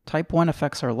yes, Type 1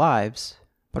 affects our lives,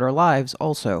 but our lives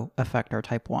also affect our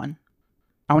Type 1.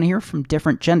 I want to hear from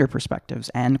different gender perspectives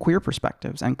and queer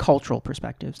perspectives and cultural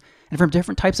perspectives and from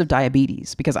different types of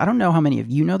diabetes, because I don't know how many of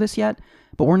you know this yet,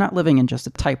 but we're not living in just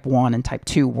a Type 1 and Type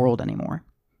 2 world anymore.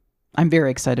 I'm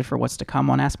very excited for what's to come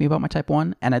on Ask Me About My Type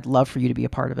 1, and I'd love for you to be a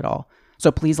part of it all.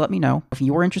 So please let me know if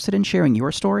you're interested in sharing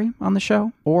your story on the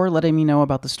show or letting me know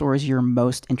about the stories you're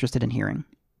most interested in hearing.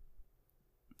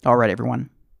 All right, everyone.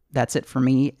 That's it for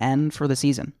me and for the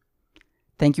season.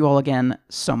 Thank you all again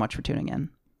so much for tuning in.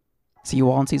 See you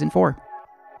all in Season 4.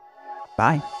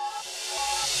 Bye.